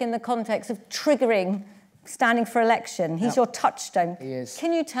name check in the context of triggering standing for election. He's your touchstone. He is.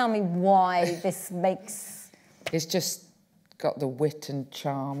 Can you tell me why this makes... It's just got the wit and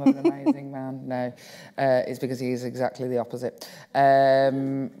charm of an amazing man. No, it's because he is exactly the opposite.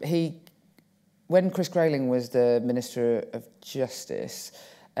 When Chris Grayling was the Minister of Justice,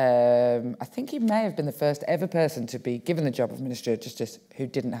 I think he may have been the first ever person to be given the job of Minister of Justice who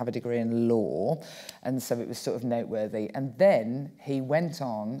didn't have a degree in law, and so it was sort of noteworthy. And then he went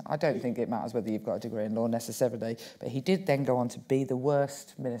on, I don't think it matters whether you've got a degree in law necessarily, but he did then go on to be the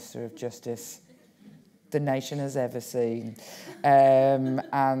worst Minister of Justice the nation has ever seen.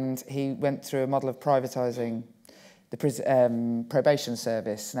 And he went through a model of privatising the probation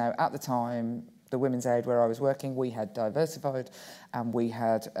service. Now, at the time, the Women's Aid where I was working, we had diversified, and we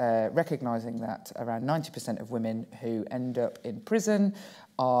had recognising that around 90% of women who end up in prison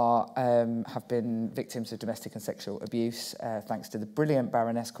have been victims of domestic and sexual abuse, thanks to the brilliant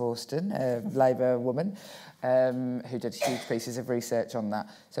Baroness Corston, a Labour woman, who did huge pieces of research on that.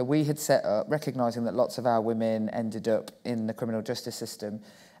 So we had set up, recognising that lots of our women ended up in the criminal justice system,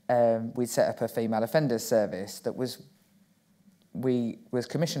 we'd set up a female offenders service that was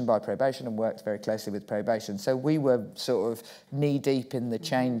commissioned by probation and worked very closely with probation. So we were sort of knee-deep in the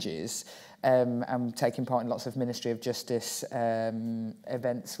changes and taking part in lots of Ministry of Justice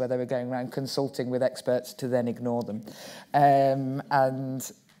events where they were going around consulting with experts to then ignore them.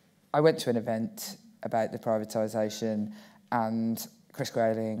 And I went to an event about the privatisation, and Chris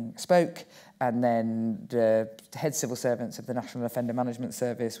Grayling spoke, and then the head civil servants of the National Offender Management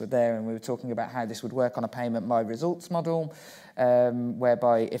Service were there, and we were talking about how this would work on a payment by results model,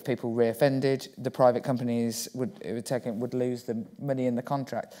 whereby if people reoffended, the private companies would lose the money in the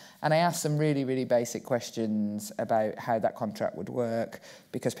contract. And I asked some really, really basic questions about how that contract would work,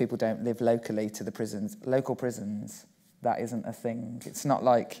 because people don't live locally to the prisons. Local prisons, that isn't a thing. It's not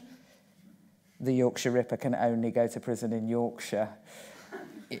like the Yorkshire Ripper can only go to prison in Yorkshire.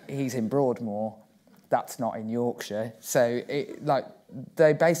 He's in Broadmoor. That's not in Yorkshire. So,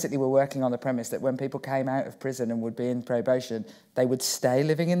 they basically were working on the premise that when people came out of prison and would be in probation, they would stay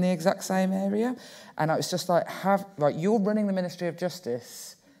living in the exact same area. And I was just like, you're running the Ministry of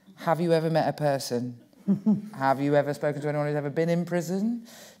Justice. Have you ever met a person? Have you ever spoken to anyone who's ever been in prison?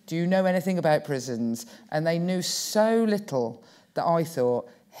 Do you know anything about prisons? And they knew so little that I thought,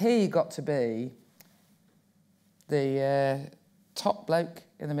 he got to be the top bloke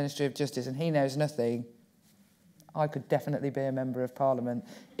in the Ministry of Justice, and he knows nothing. I could definitely be a Member of Parliament.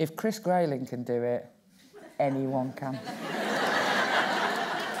 If Chris Grayling can do it, anyone can.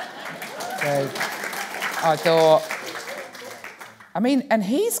 So I thought, and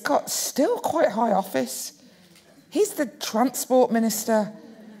he's got still quite high office. He's the Transport Minister.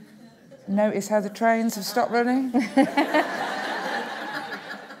 Notice how the trains have stopped running?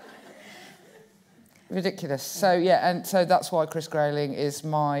 Ridiculous. So, yeah, and so that's why Chris Grayling is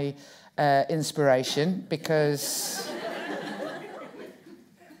my inspiration, because,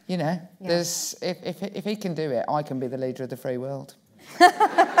 there's if he can do it, I can be the leader of the free world.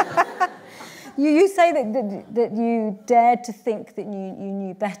 You say that you dared to think that you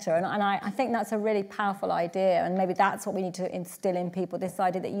knew better, and I think that's a really powerful idea, and maybe that's what we need to instill in people, this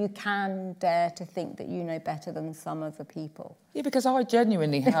idea that you can dare to think that you know better than some other people. Yeah, because I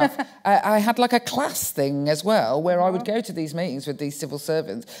genuinely have. I had like a class thing as well, where I would go to these meetings with these civil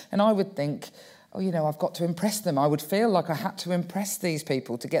servants, and I would think, I've got to impress them. I would feel like I had to impress these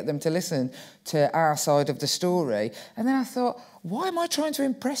people to get them to listen to our side of the story. And then I thought, why am I trying to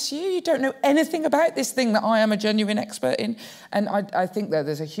impress you? You don't know anything about this thing that I am a genuine expert in. And I think that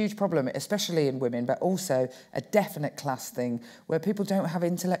there's a huge problem, especially in women, but also a definite class thing, where people don't have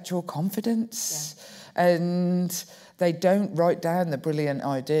intellectual confidence. Yeah. And they don't write down the brilliant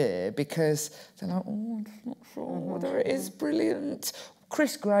idea because they're like, I'm not sure whether it is brilliant.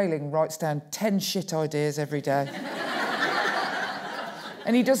 Chris Grayling writes down 10 shit ideas every day.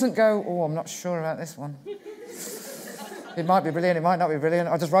 And he doesn't go, I'm not sure about this one. It might be brilliant, it might not be brilliant,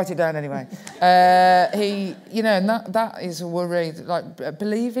 I'll just write it down anyway. And that is a worry. Like,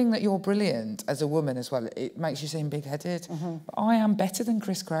 believing that you're brilliant as a woman as well, it makes you seem big-headed. But I am better than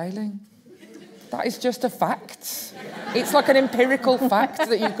Chris Grayling. That is just a fact. It's like an empirical fact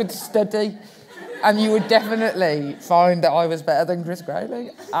that you could study. And you would definitely find that I was better than Chris Grayling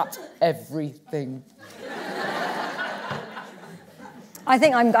at everything. I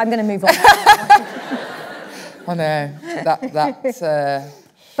think I'm going to move on. I know.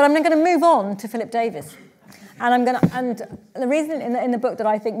 But I'm going to move on to Philip Davis. And the reason in the book that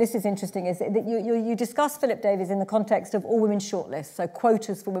I think this is interesting is that you discuss Philip Davis in the context of all women shortlists, so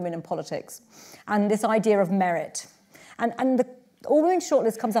quotas for women in politics, and this idea of merit. And the All Women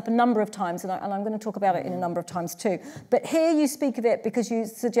Shortlist comes up a number of times, and I'm going to talk about it in a number of times too. But here you speak of it because you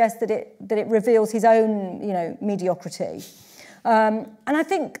suggest that it reveals his own, mediocrity. And I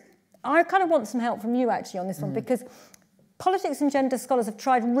think I kind of want some help from you actually on this one, because politics and gender scholars have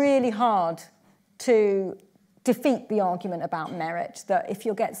tried really hard to defeat the argument about merit, that if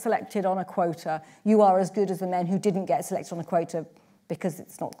you get selected on a quota, you are as good as the men who didn't get selected on a quota because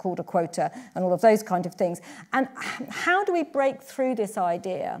it's not called a quota, and all of those kind of things. And how do we break through this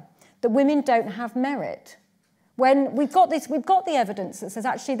idea that women don't have merit? When we've got the evidence that says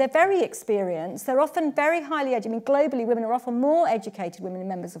actually they're very experienced, they're often very highly educated. I mean, globally, women are often more educated women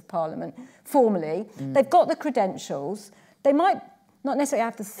members of parliament, formally. They've got the credentials. They might not necessarily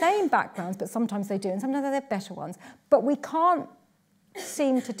have the same backgrounds, but sometimes they do, and sometimes they're better ones. But we can't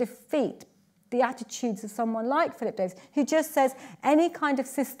seem to defeat the attitudes of someone like Philip Davies, who just says any kind of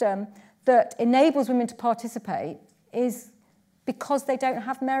system that enables women to participate is because they don't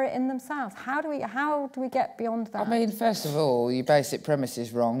have merit in themselves. How do we get beyond that? I mean, first of all, your basic premise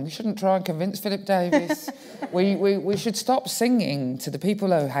is wrong. You shouldn't try and convince Philip Davies. we should stop singing to the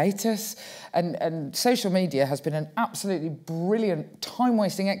people who hate us. And social media has been an absolutely brilliant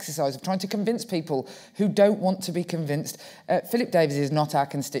time-wasting exercise of trying to convince people who don't want to be convinced. Philip Davies is not our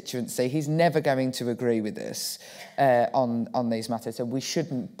constituency. He's never going to agree with us on these matters, so we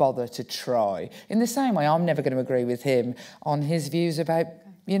shouldn't bother to try. In the same way, I'm never going to agree with him on his views about,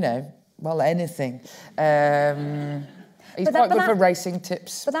 you know, well, anything. He's quite good for racing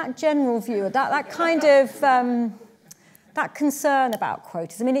tips. But that general view, that kind of... that concern about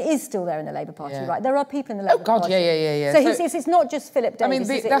quotas, I mean, it is still there in the Labour Party, right? There are people in the Labour Party. Yeah. So it's not just Philip Davies.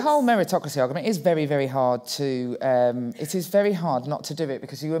 I mean, the whole meritocracy argument is very, very hard to... it is very hard not to do it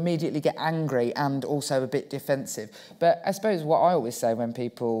because you immediately get angry and also a bit defensive. But I suppose what I always say when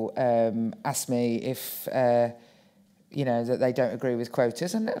people ask me if... you know, that they don't agree with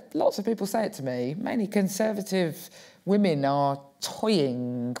quotas, and lots of people say it to me, mainly conservative women are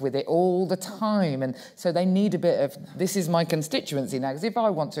toying with it all the time, and so they need a bit of, this is my constituency now, because if I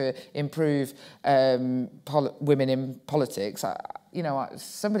want to improve women in politics,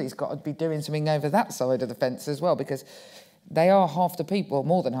 somebody's got to be doing something over that side of the fence as well, because they are half the people,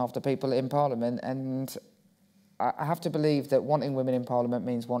 more than half the people in Parliament, and I have to believe that wanting women in Parliament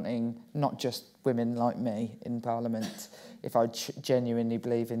means wanting not just women like me in Parliament, if I genuinely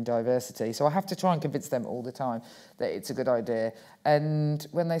believe in diversity. So I have to try and convince them all the time that it's a good idea. And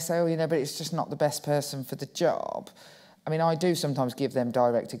when they say, oh, you know, but it's just not the best person for the job, I mean, I do sometimes give them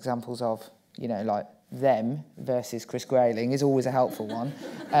direct examples of, you know, like them versus Chris Grayling is always a helpful one.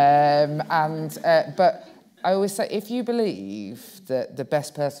 But I always say, if you believe that the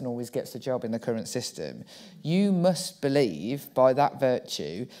best person always gets the job in the current system, you must believe, by that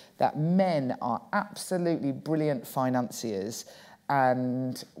virtue, that men are absolutely brilliant financiers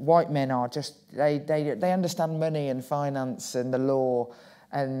and white men are just, they understand money and finance and the law,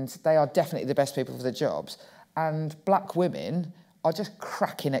 and they are definitely the best people for the jobs. And black women are just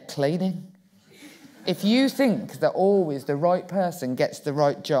cracking at cleaning. If you think that always the right person gets the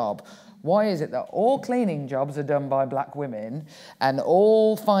right job, why is it that all cleaning jobs are done by black women and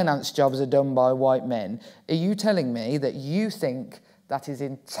all finance jobs are done by white men? Are you telling me that you think that is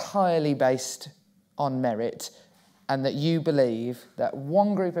entirely based on merit and that you believe that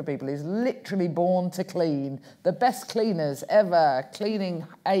one group of people is literally born to clean, the best cleaners ever, cleaning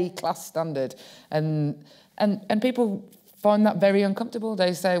A-class standard, and people find that very uncomfortable?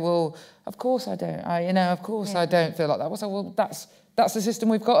 They say, well, of course I don't. Of course I don't feel like that. Well, that's the system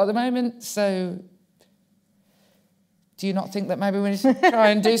we've got at the moment, so do you not think that maybe we need to try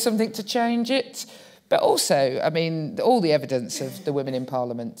and do something to change it? But also, I mean, all the evidence of the women in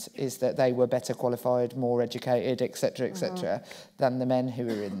Parliament is that they were better qualified, more educated, etc., than the men who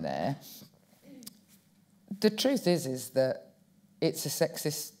were in there. The truth is that it's a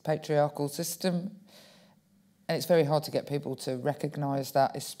sexist, patriarchal system, and it's very hard to get people to recognise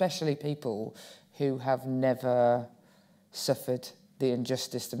that, especially people who have never suffered the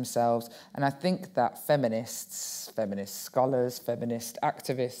injustice themselves. And I think that feminist scholars, feminist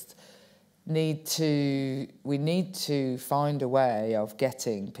activists we need to find a way of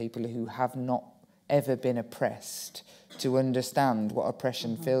getting people who have not ever been oppressed to understand what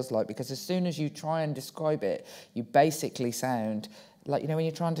oppression feels like, because as soon as you try and describe it, you basically sound like, you know, when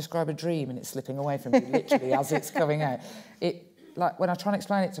you try and describe a dream and it's slipping away from you literally as it's coming out. Like when I try and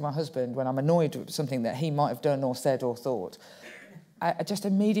explain it to my husband, when I'm annoyed with something that he might have done or said or thought, I just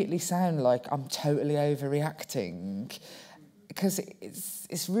immediately sound like I'm totally overreacting, because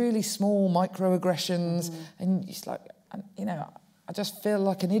it's really small microaggressions, and it's like, you know, I just feel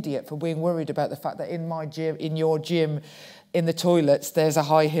like an idiot for being worried about the fact that in your gym, in the toilets, there's a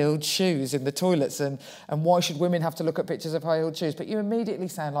high-heeled shoes in the toilets, and why should women have to look at pictures of high-heeled shoes? But you immediately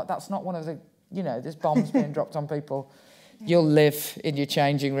sound like that's not one of the, you know, there's bombs being dropped on people. You'll live in your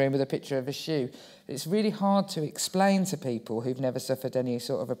changing room with a picture of a shoe. It's really hard to explain to people who've never suffered any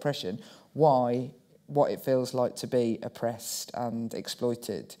sort of oppression what it feels like to be oppressed and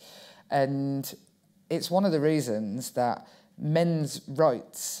exploited. And it's one of the reasons that men's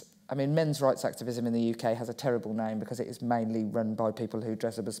rights activism in the UK has a terrible name because it is mainly run by people who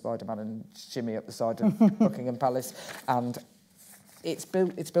dress up as Spider-Man and shimmy up the side of Buckingham Palace. And it's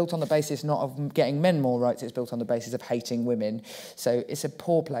built on the basis not of getting men more rights, it's built on the basis of hating women. So it's a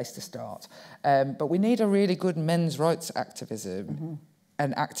poor place to start. But we need a really good men's rights activism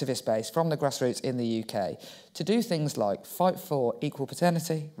and activist base from the grassroots in the UK to do things like fight for equal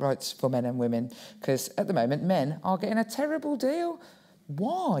paternity rights for men and women, because at the moment men are getting a terrible deal.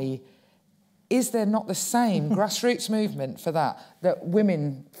 Why is there not the same grassroots movement for that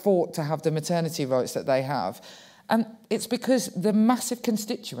women fought to have the maternity rights that they have? And it's because the massive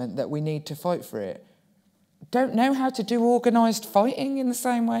constituent that we need to fight for it don't know how to do organised fighting in the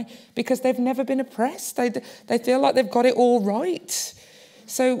same way because they've never been oppressed. They feel like they've got it all right.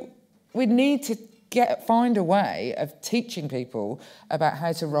 So we need to find a way of teaching people about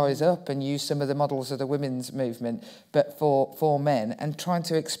how to rise up and use some of the models of the women's movement, but for men, and trying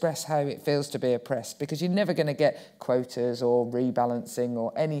to express how it feels to be oppressed, because you're never going to get quotas or rebalancing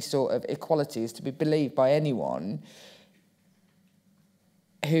or any sort of equalities to be believed by anyone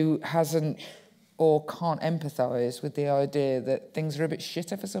who hasn't or can't empathise with the idea that things are a bit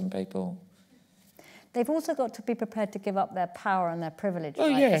shitter for some people. They've also got to be prepared to give up their power and their privilege. Oh,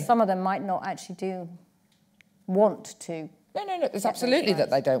 right? yeah. Some of them might not actually want to. No, it's absolutely that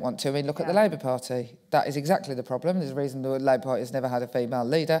they don't want to. I mean, look at the Labour Party. That is exactly the problem. There's a reason the Labour Party has never had a female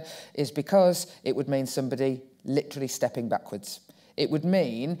leader, is because it would mean somebody literally stepping backwards. It would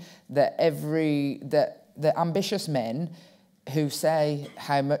mean that the ambitious men who say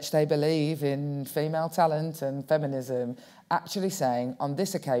how much they believe in female talent and feminism actually saying, on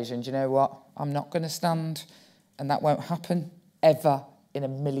this occasion, do you know what, I'm not going to stand, and that won't happen ever in a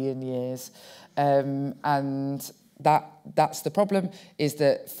million years. And that's the problem, is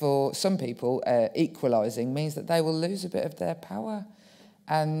that for some people, equalising means that they will lose a bit of their power,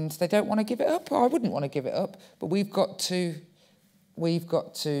 and they don't want to give it up. I wouldn't want to give it up, but we've got to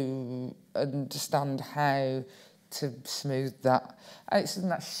understand how to smooth that. Isn't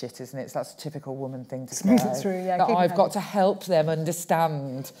that shit, isn't it? That's a typical woman thing to say. Smooth it through, yeah. That I've got to help them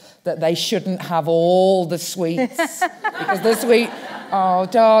understand that they shouldn't have all the sweets. Because the sweet, oh,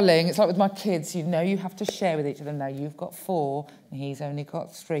 darling, it's like with my kids, you know you have to share with each other. No, you've got 4 and he's only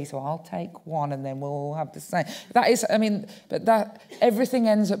got 3, so I'll take 1 and then we'll all have the same. That is, I mean, but that, everything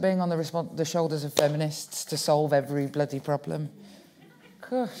ends up being on the shoulders of feminists to solve every bloody problem.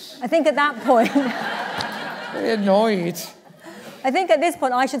 Gosh. I think at that point... Very annoyed. I think at this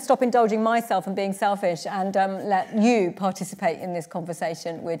point I should stop indulging myself and being selfish and let you participate in this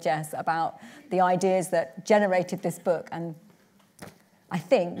conversation with Jess about the ideas that generated this book, and I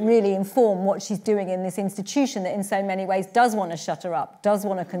think really inform what she's doing in this institution that in so many ways does want to shut her up, does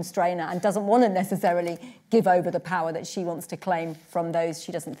want to constrain her, and doesn't want to necessarily give over the power that she wants to claim from those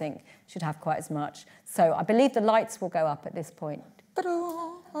she doesn't think should have quite as much. So I believe the lights will go up at this point.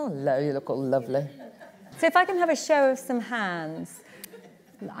 Oh, hello, you look all lovely. So if I can have a show of some hands,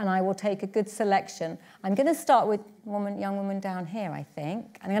 and I will take a good selection. I'm going to start with young woman down here, I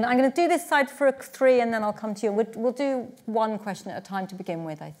think. And I'm going to do this side for a 3, and then I'll come to you. We'll do one question at a time to begin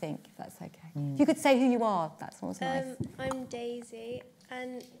with, I think, if that's okay. If you could say who you are, that's always nice. I'm Daisy,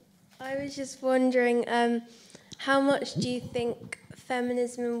 and I was just wondering, how much do you think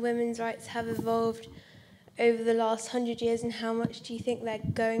feminism and women's rights have evolved over the last 100 years, and how much do you think they're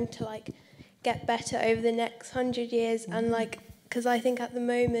going to, like, get better over the next 100 years? And like, because I think at the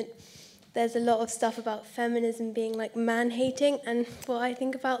moment there's a lot of stuff about feminism being like man-hating, and what I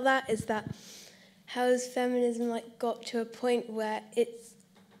think about that is that how has feminism like got to a point where it's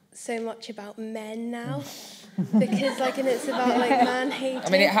so much about men now? Because like, and it's about like man-hating. I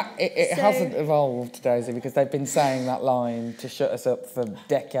mean, it hasn't evolved, Daisy, because they've been saying that line to shut us up for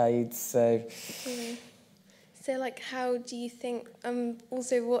decades, so... Yeah. So, like, how do you think,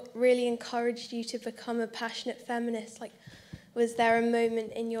 also what really encouraged you to become a passionate feminist? Like, was there a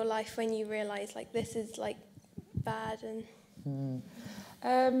moment in your life when you realised, like, this is, like, bad?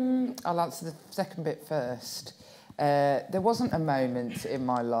 And I'll answer the second bit first. There wasn't a moment in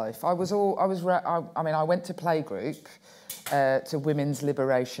my life. I went to playgroup, to Women's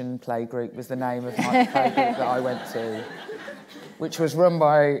Liberation Playgroup was the name of my playgroup that I went to, which was run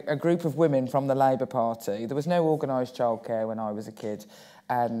by a group of women from the Labour Party. There was no organised childcare when I was a kid.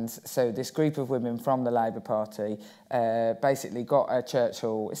 And so this group of women from the Labour Party basically got a church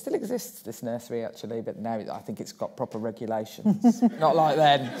hall. It still exists, this nursery, actually, but now I think it's got proper regulations. Not like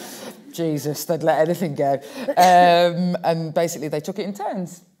then. Jesus, they'd let anything go. And basically they took it in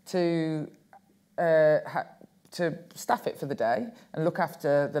turns to staff it for the day and look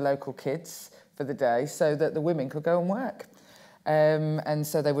after the local kids for the day so that the women could go and work. And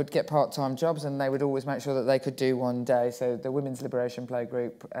so they would get part-time jobs and they would always make sure that they could do one day. So the Women's Liberation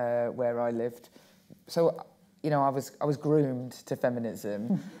Playgroup where I lived. So, you know, I was groomed to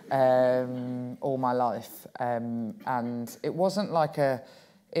feminism all my life. And it wasn't like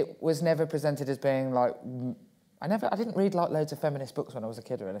it was never presented as being like, I didn't read like loads of feminist books when I was a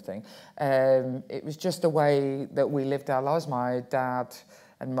kid or anything. It was just the way that we lived our lives. My dad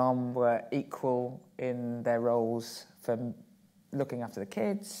and mum were equal in their roles for looking after the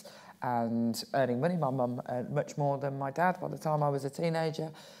kids and earning money. My mum earned much more than my dad by the time I was a teenager.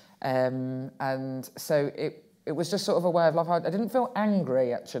 And so it was just sort of a way of life. I didn't feel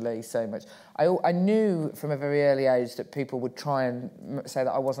angry, actually, so much. I knew from a very early age that people would try and say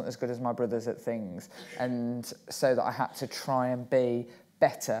that I wasn't as good as my brothers at things, and so that I had to try and be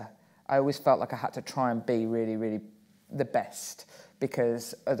better. I always felt like I had to try and be really, really the best,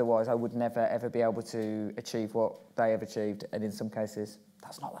 because otherwise I would never, ever be able to achieve what they have achieved, and in some cases,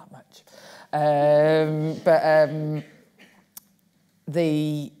 that's not that much.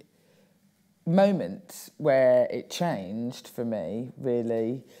 The moment where it changed for me,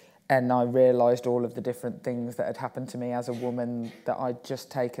 really, and I realised all of the different things that had happened to me as a woman that I'd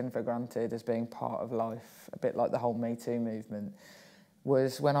just taken for granted as being part of life, a bit like the whole Me Too movement,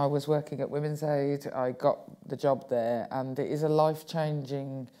 was when I was working at Women's Aid. I got the job there, and it is a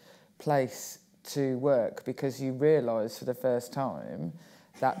life-changing place to work because you realise for the first time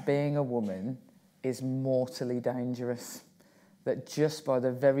that being a woman is mortally dangerous, that just by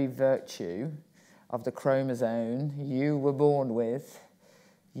the very virtue of the chromosome you were born with,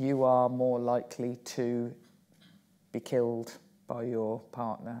 you are more likely to be killed by your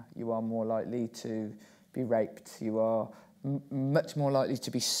partner, you are more likely to be raped, you are much more likely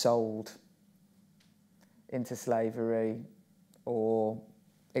to be sold into slavery or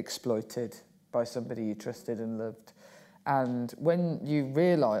exploited by somebody you trusted and loved. And when you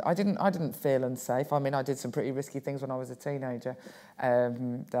realise, I didn't feel unsafe. I mean, I did some pretty risky things when I was a teenager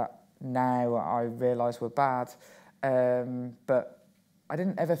that now I realise were bad, but I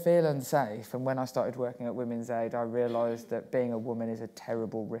didn't ever feel unsafe. And when I started working at Women's Aid, I realised that being a woman is a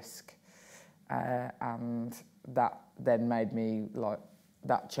terrible risk, and that then made me like,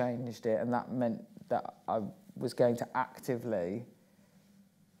 that changed it, and that meant that I was going to actively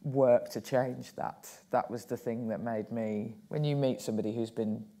work to change that. That was the thing that made me, when you meet somebody who's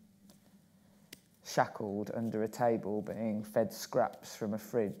been shackled under a table, being fed scraps from a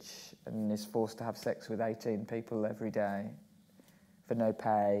fridge and is forced to have sex with 18 people every day for no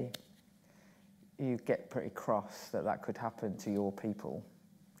pay, you get pretty cross that that could happen to your people.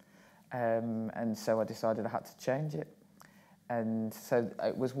 And so I decided I had to change it. And so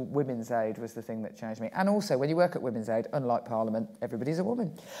it was Women's Aid was the thing that changed me. And also, when you work at Women's Aid, unlike Parliament, everybody's a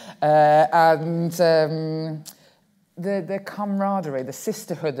woman. The camaraderie, the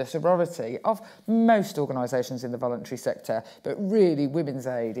sisterhood, the sorority of most organisations in the voluntary sector, but really Women's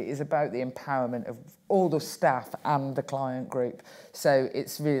Aid, it is about the empowerment of all the staff and the client group. So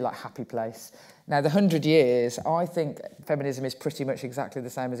it's really like happy place. Now, the 100 years, I think feminism is pretty much exactly the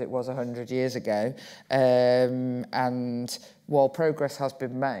same as it was 100 years ago. And while progress has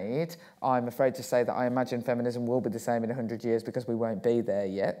been made, I'm afraid to say that I imagine feminism will be the same in 100 years because we won't be there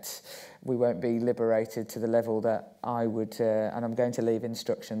yet. We won't be liberated to the level that I would, and I'm going to leave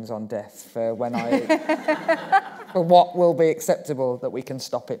instructions on death for when for what will be acceptable, that we can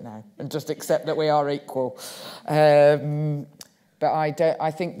stop it now and just accept that we are equal. But I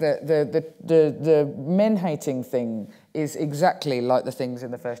think that the men-hating thing is exactly like the things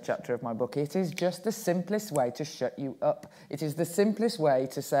in the first chapter of my book. It is just the simplest way to shut you up. It is the simplest way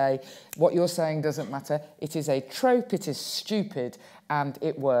to say what you're saying doesn't matter. It is a trope, it is stupid, and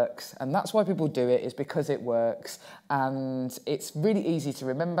it works. And that's why people do it, is because it works. And it's really easy to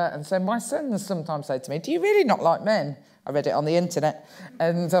remember. And so my sons sometimes say to me, "Do you really not like men?" I read it on the internet,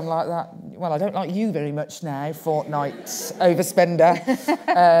 and I'm like that. Well, I don't like you very much now, fortnight's overspender.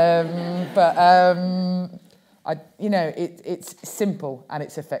 It's simple and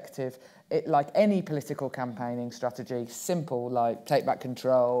it's effective. It, like any political campaigning strategy, simple, like take back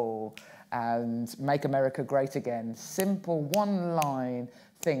control and make America great again. Simple, one-line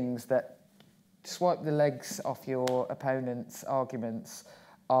things that swipe the legs off your opponent's arguments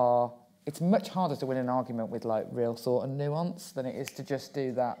are it's much harder to win an argument with like real thought and nuance than it is to just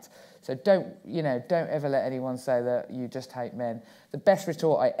do that. So don't ever let anyone say that you just hate men. The best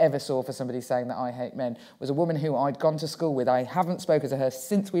retort I ever saw for somebody saying that I hate men was a woman who I'd gone to school with. I haven't spoken to her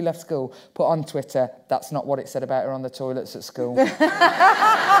since we left school, put on Twitter, that's not what it said about her on the toilets at school.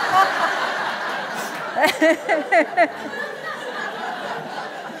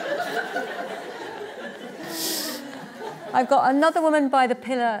 I've got another woman by the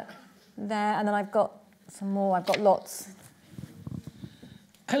pillar there, and then I've got some more. I've got lots.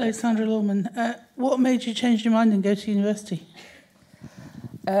 Hello, Sandra Lawman. What made you change your mind and go to university?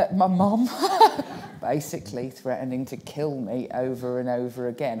 My mum, basically threatening to kill me over and over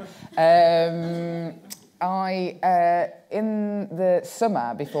again. In the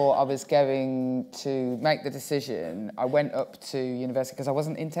summer, before I was going to make the decision, I went up to university because I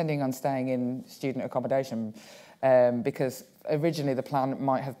wasn't intending on staying in student accommodation because originally the plan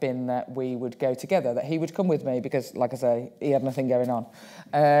might have been that we would go together, that he would come with me because, like I say, he had nothing going on.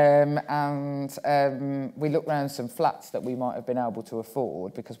 We looked around some flats that we might have been able to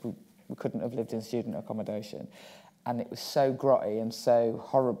afford because we couldn't have lived in student accommodation. And it was so grotty and so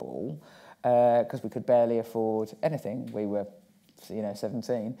horrible because we could barely afford anything. We were,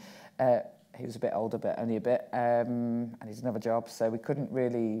 17. He was a bit older, but only a bit, and he didn't have a job, so we couldn't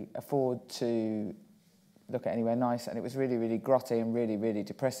really afford to look at anywhere nice, and it was really, really grotty and really, really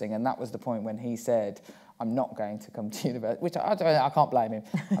depressing. And that was the point when he said, I'm not going to come to university, which I can't blame him.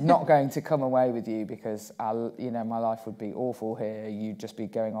 I'm not going to come away with you because my life would be awful here. You'd just be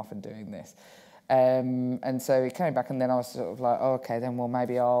going off and doing this. And so he came back, and then I was sort of like, oh, okay, then well,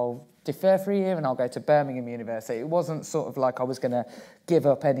 maybe I'll defer for a year and I'll go to Birmingham University. It wasn't sort of like I was going to give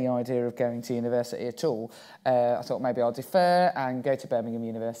up any idea of going to university at all. I thought maybe I'll defer and go to Birmingham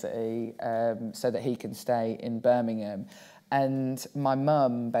University so that he can stay in Birmingham. And my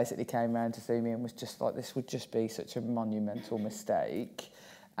mum basically came round to see me and was just like, this would just be such a monumental mistake.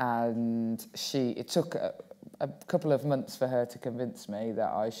 And it took a couple of months for her to convince me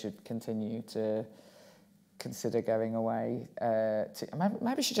that I should continue to consider going away.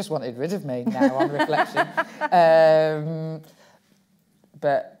 Maybe she just wanted rid of me now on reflection.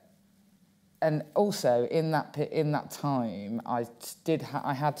 And also in that time, I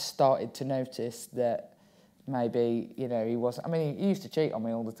had started to notice that maybe he wasn't. I mean, he used to cheat on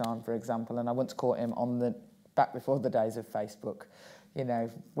me all the time, for example, and I once caught him back before the days of Facebook.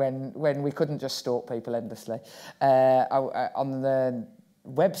 When we couldn't just stalk people endlessly. On the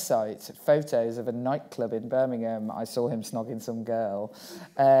website, photos of a nightclub in Birmingham, I saw him snogging some girl.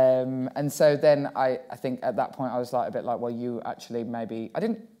 And so then I think at that point I was like a bit like, well, you actually maybe... I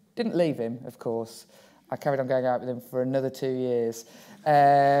didn't leave him, of course. I carried on going out with him for another 2 years.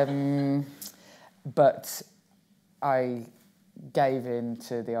 But I gave in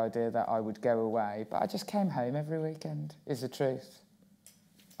to the idea that I would go away. But I just came home every weekend, is the truth.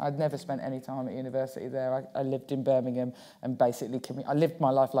 I'd never spent any time at university there. I lived in Birmingham and basically I lived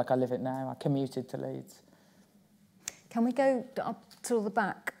my life like I live it now. I commuted to Leeds. Can we go up to the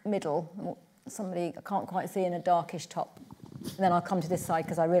back middle? Somebody I can't quite see in a darkish top. And then I'll come to this side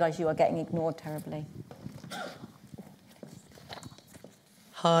because I realise you are getting ignored terribly.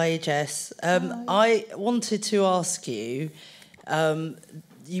 Hi, Jess. I wanted to ask you,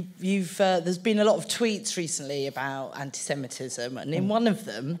 there's been a lot of tweets recently about anti-Semitism, and in one of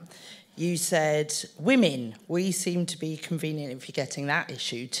them, you said, women, we seem to be convenient in forgetting that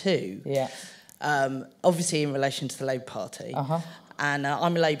issue too. Yeah. Obviously in relation to the Labour Party. Uh-huh. And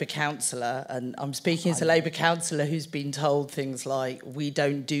I'm a Labour councillor, and I'm speaking as a Labour councillor who's been told things like, we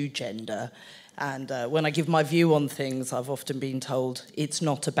don't do gender. And when I give my view on things, I've often been told, it's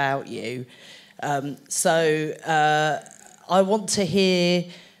not about you. So I want to hear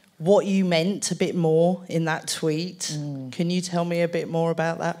what you meant a bit more in that tweet. Can you tell me a bit more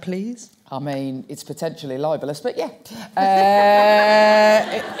about that, please? I mean, it's potentially libelous, but yeah.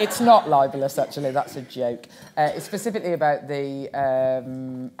 It's not libelous, actually. That's a joke. It's specifically about the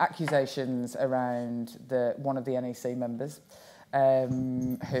accusations around one of the NEC members,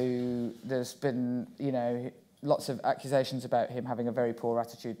 who there's been, lots of accusations about him having a very poor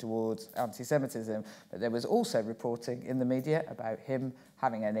attitude towards anti-Semitism, but there was also reporting in the media about him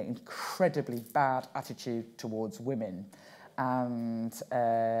having an incredibly bad attitude towards women. And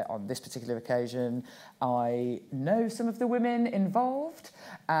on this particular occasion, I know some of the women involved,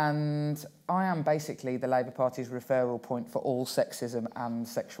 and I am basically the Labour Party's referral point for all sexism and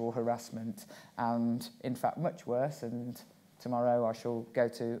sexual harassment, and in fact much worse. And tomorrow I shall go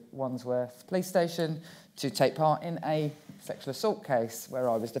to Wandsworth Police Station to take part in a sexual assault case where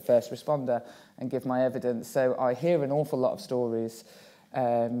I was the first responder and give my evidence. So I hear an awful lot of stories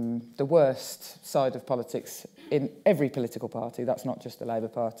the worst side of politics in every political party. That's not just the Labour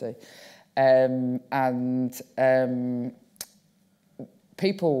Party.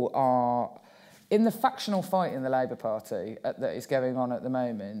 People are, in the factional fight in the Labour Party that is going on at the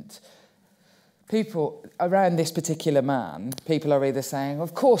moment, people around this particular man, people are either saying,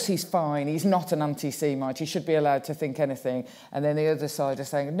 of course he's fine, he's not an anti-Semite, he should be allowed to think anything. And then the other side are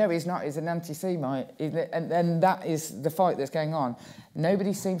saying, no, he's not, he's an anti-Semite. And that is the fight that's going on.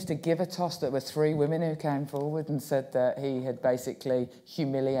 Nobody seems to give a toss that were 3 women who came forward and said that he had basically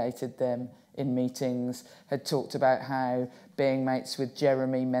humiliated them in meetings, had talked about how being mates with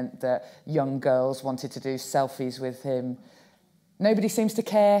Jeremy meant that young girls wanted to do selfies with him. Nobody seems to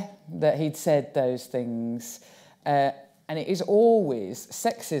care that he'd said those things. And it is always,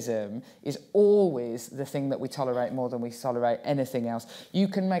 sexism is always the thing that we tolerate more than we tolerate anything else. You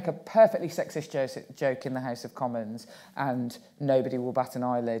can make a perfectly sexist joke in the House of Commons and nobody will bat an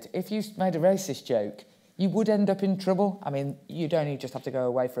eyelid. If you made a racist joke, you would end up in trouble. I mean, you'd only just have to go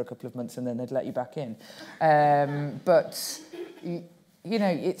away for a couple of months and then they'd let you back in. You know,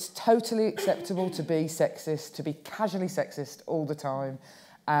 it's totally acceptable to be sexist, to be casually sexist all the time,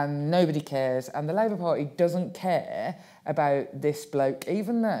 and nobody cares. And the Labour Party doesn't care about this bloke,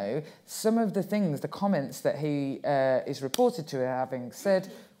 even though some of the things, the comments that he is reported to having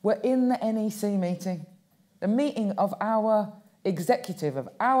said were in the NEC meeting. The meeting of our executive of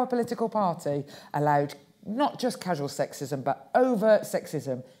our political party allowed not just casual sexism, but overt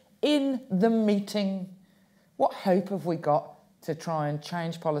sexism in the meeting. What hope have we got to try and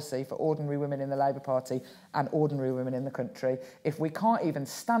change policy for ordinary women in the Labour Party and ordinary women in the country if we can't even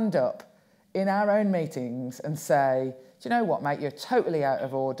stand up in our own meetings and say, do you know what, mate, you're totally out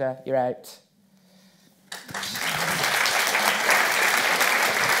of order, you're out.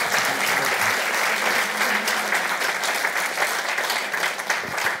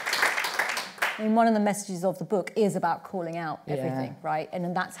 I mean, one of the messages of the book is about calling out everything, right?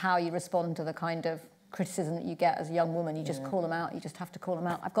 And that's how you respond to the kind of criticism that you get as a young woman. You just call them out. You just have to call them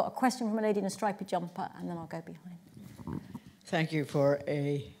out. I've got a question from a lady in a striped jumper, and then I'll go behind. Thank you for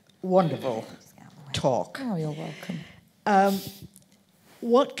a wonderful talk. Oh, you're welcome.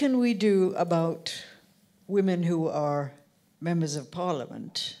 What can we do about women who are members of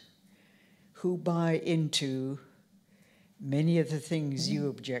Parliament who buy into many of the things you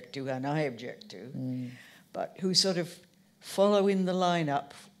object to and I object to, but who sort of follow in the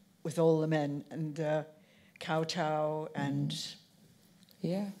lineup with all the men and kowtow and...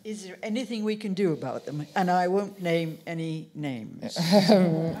 Yeah. Is there anything we can do about them? And I won't name any names.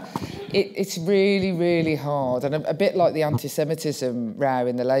 It's really, really hard. And a bit like the anti-Semitism row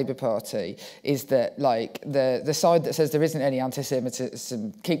in the Labour Party is that, like, the side that says there isn't any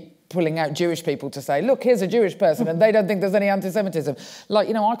anti-Semitism keep pulling out Jewish people to say, look, here's a Jewish person, and they don't think there's any anti-Semitism. Like,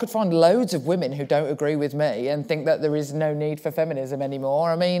 you know, I could find loads of women who don't agree with me and think that there is no need for feminism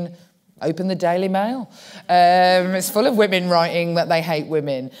anymore. I mean... Open the Daily Mail. It's full of women writing that they hate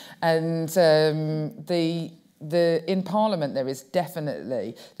women. And in Parliament there is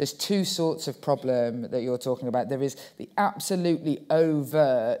definitely, there's 2 sorts of problem that you're talking about. There is the absolutely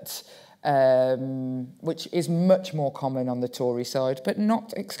overt, which is much more common on the Tory side, but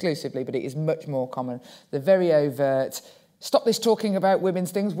not exclusively, but it is much more common. The very overt, stop this talking about women's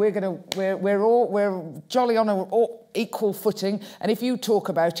things. We're jolly on a equal footing, and if you talk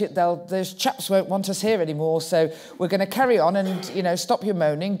about it, those chaps won't want us here anymore. So we're going to carry on, and you know, stop your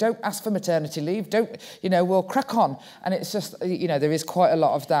moaning. Don't ask for maternity leave. Don't, you know, we'll crack on. And it's just, you know, there is quite a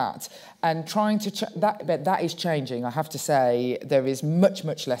lot of that, and trying to that is changing. I have to say, there is much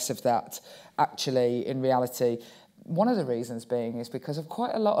less of that actually in reality. One of the reasons being is because of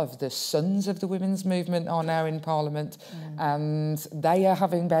quite a lot of the sons of the women's movement are now in Parliament, and they are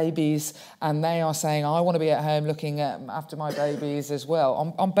having babies, and they are saying, I want to be at home looking after my babies as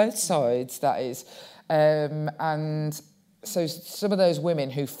well, on both sides, that is. And so some of those women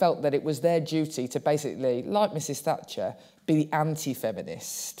who felt that it was their duty to basically, like Mrs Thatcher, be the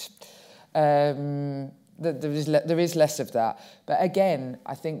anti-feminist. There is less of that. But again,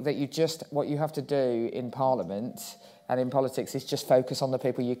 I think that what you have to do in Parliament and in politics is just focus on the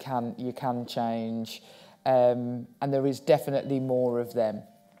people you can change. And there is definitely more of them.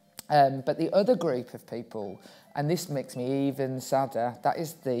 But the other group of people, and this makes me even sadder, that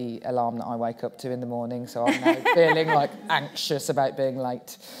is the alarm that I wake up to in the morning, so I'm now feeling like anxious about being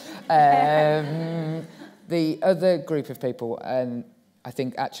late. The other group of people, and I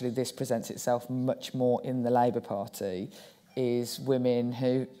think actually this presents itself much more in the Labour Party, is women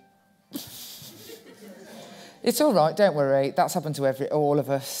who... It's all right, don't worry. That's happened to all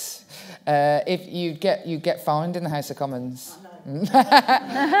of us. If you get fined in the House of Commons.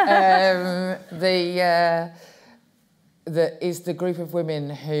 the group of women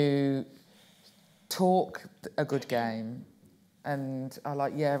who talk a good game and are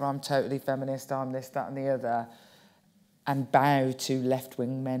like, yeah, I'm totally feminist, I'm this, that and the other, and bow to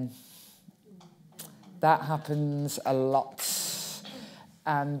left-wing men. That happens a lot.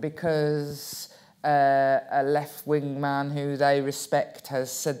 And because a left-wing man who they respect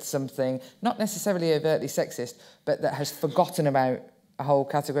has said something, not necessarily overtly sexist, but that has forgotten about a whole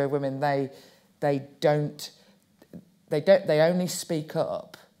category of women, they only speak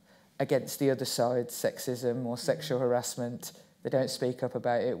up against the other side's sexism or sexual harassment. They don't speak up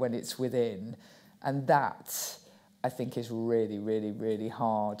about it when it's within. And that, I think, is really, really, really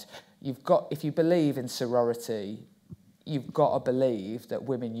hard. If you believe in sorority, you've got to believe that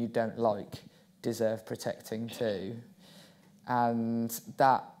women you don't like deserve protecting too. And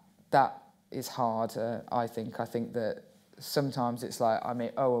that is hard, I think. I think that sometimes it's like, I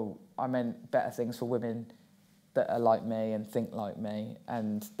meant better things for women that are like me and think like me,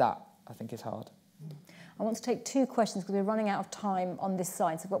 and that, I think, is hard. I want to take two questions because we're running out of time on this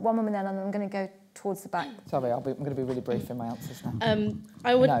side. So I've got one woman then, and I'm going to go towards the back. Sorry, I'm going to be really brief in my answers now.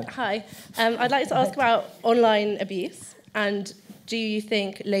 Hi. I'd like to ask about online abuse, and do you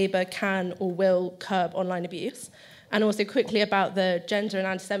think Labour can or will curb online abuse? And also quickly about the gender and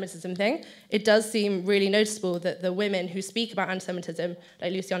anti-Semitism thing. It does seem really noticeable that the women who speak about anti-Semitism,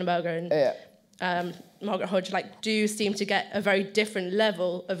 like Luciana Berger and Margaret Hodge, do seem to get a very different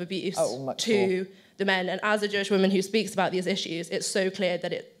level of abuse to the men. And as a Jewish woman who speaks about these issues, it's so clear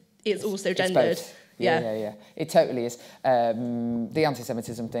that it's also gendered. It's both. Yeah. It totally is. The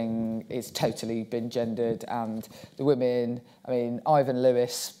anti-Semitism thing is totally been gendered, and the women, I mean, Ivan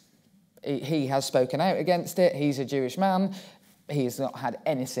Lewis, he has spoken out against it. He's a Jewish man. He has not had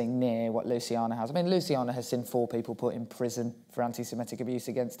anything near what Luciana has. I mean, Luciana has seen 4 people put in prison for anti-Semitic abuse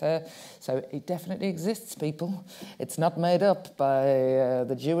against her. So it definitely exists, people. It's not made up by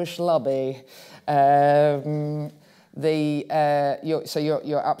the Jewish lobby. So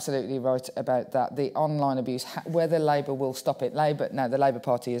you're absolutely right about that. The online abuse, whether Labour will stop it. The Labour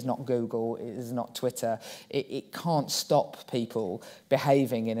Party is not Google, it is not Twitter. It can't stop people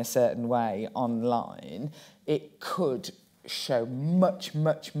behaving in a certain way online. It could show much,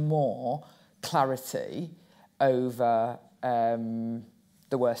 much more clarity over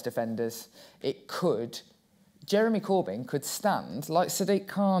the worst offenders. Jeremy Corbyn could stand like Sadiq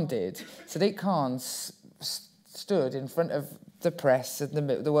Khan did. Sadiq Khan stood in front of the press and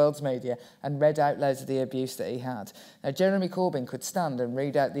the world's media and read out loads of the abuse that he had. Now, Jeremy Corbyn could stand and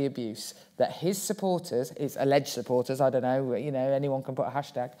read out the abuse that his supporters, his alleged supporters, I don't know, anyone can put a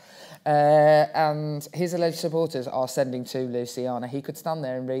hashtag, and his alleged supporters are sending to Luciana. He could stand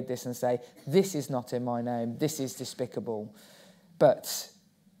there and read this and say, this is not in my name, this is despicable.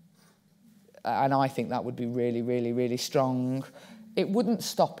 And I think that would be really, really, really strong. It wouldn't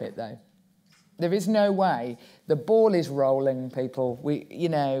stop it, though. There is no way. The ball is rolling, people.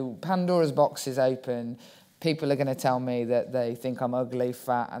 Pandora's box is open. People are going to tell me that they think I'm ugly,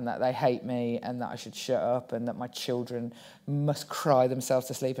 fat, and that they hate me, and that I should shut up, and that my children must cry themselves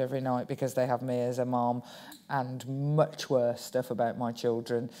to sleep every night because they have me as a mom, and much worse stuff about my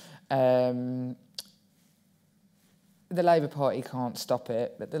children. The Labour Party can't stop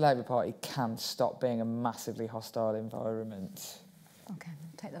it, but the Labour Party can stop being a massively hostile environment. Okay,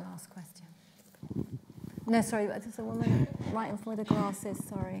 we'll take the last question. No, sorry, there's a woman right in front of the glasses,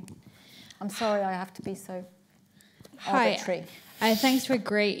 sorry. I'm sorry I have to be so arbitrary. Hi, thanks for a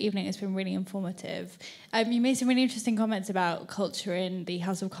great evening. It's been really informative. You made some really interesting comments about culture in the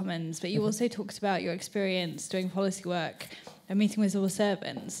House of Commons, but you also talked about your experience doing policy work and meeting with civil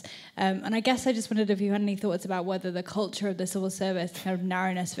servants. And I guess I just wondered if you had any thoughts about whether the culture of the civil service, kind of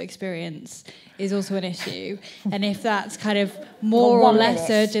narrowness of experience, is also an issue, and if that's kind of more or less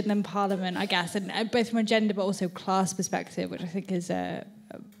urgent than Parliament, I guess, and both from a gender but also class perspective, which I think is a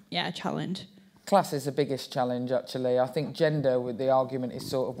challenge. Class is the biggest challenge, actually. I think gender, with the argument, is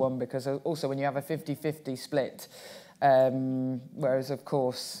sort of one, because also when you have a 50-50 split, whereas, of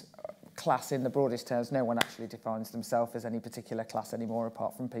course, class in the broadest terms, no one actually defines themselves as any particular class anymore,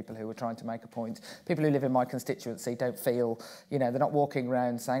 apart from people who are trying to make a point. People who live in my constituency don't feel, they're not walking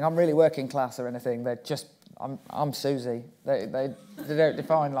around saying, I'm really working class or anything. They're just, I'm Susie. They don't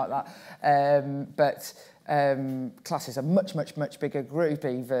define like that. Class is a much, much, much bigger group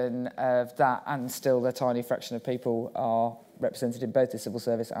even of that, and still a tiny fraction of people are represented in both the civil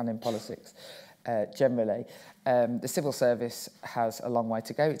service and in politics generally. The civil service has a long way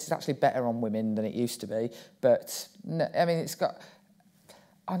to go. It's actually better on women than it used to be, but no, I mean,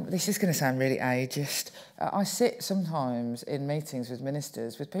 this is going to sound really ageist. I sit sometimes in meetings with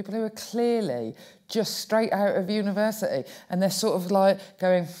ministers with people who are clearly just straight out of university, and they're sort of like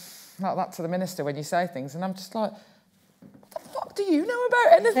going like that to the minister when you say things, and I'm just like, what the fuck do you know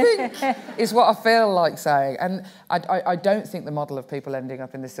about anything? Is what I feel like saying. And I don't think the model of people ending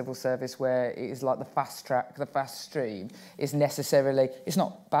up in the civil service where it is like the fast track, the fast stream, is necessarily, it's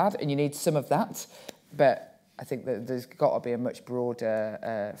not bad, and you need some of that, but I think that there's got to be a much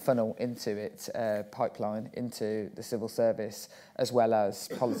broader funnel into it, pipeline into the civil service, as well as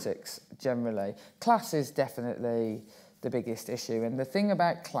politics generally. Class is definitely the biggest issue. And the thing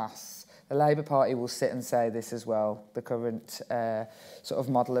about class, the Labour Party will sit and say this as well, the current sort of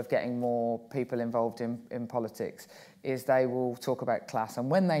model of getting more people involved in politics, is they will talk about class. And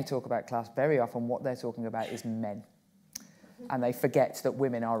when they talk about class, very often what they're talking about is men. And they forget that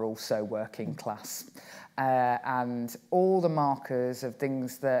women are also working class. And all the markers of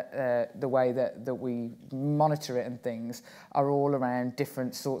things that the way that we monitor it and things are all around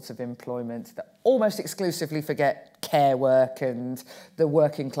different sorts of employment that almost exclusively forget care work and the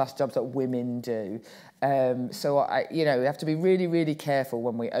working class jobs that women do. So we have to be really, really careful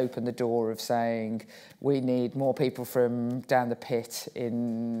when we open the door of saying we need more people from down the pit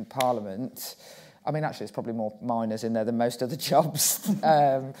in Parliament. I mean, actually, it's probably more miners in there than most other jobs.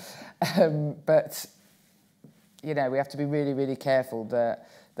 But we have to be really, really careful that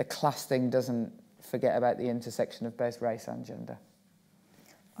the class thing doesn't forget about the intersection of both race and gender.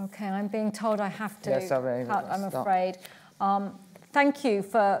 Okay, I'm being told I have to sorry, cut, I'm afraid. Thank you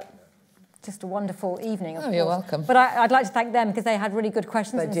for just a wonderful evening, of course. You're welcome. But I'd like to thank them because they had really good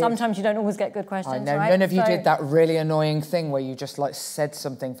questions. They and did. Sometimes you don't always get good questions, I know, right? none of you did that really annoying thing where you just like said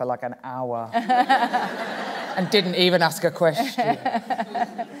something for like an hour and didn't even ask a question.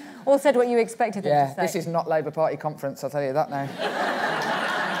 Or said what you expected them to say. This is not Labour Party conference, I'll tell you that now.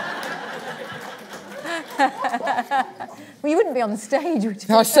 Well, you wouldn't be on the stage, would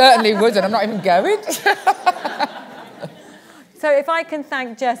you? I certainly wouldn't, I'm not even going. So if I can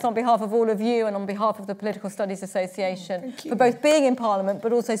thank Jess on behalf of all of you and on behalf of the Political Studies Association for both being in Parliament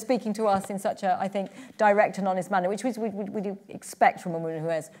but also speaking to us in such a, I think, direct and honest manner, which we do expect from a woman who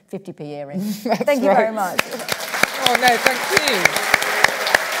has 50p earrings. Thank you very much. Oh, no, thank you.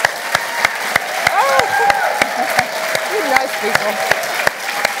 You nice people.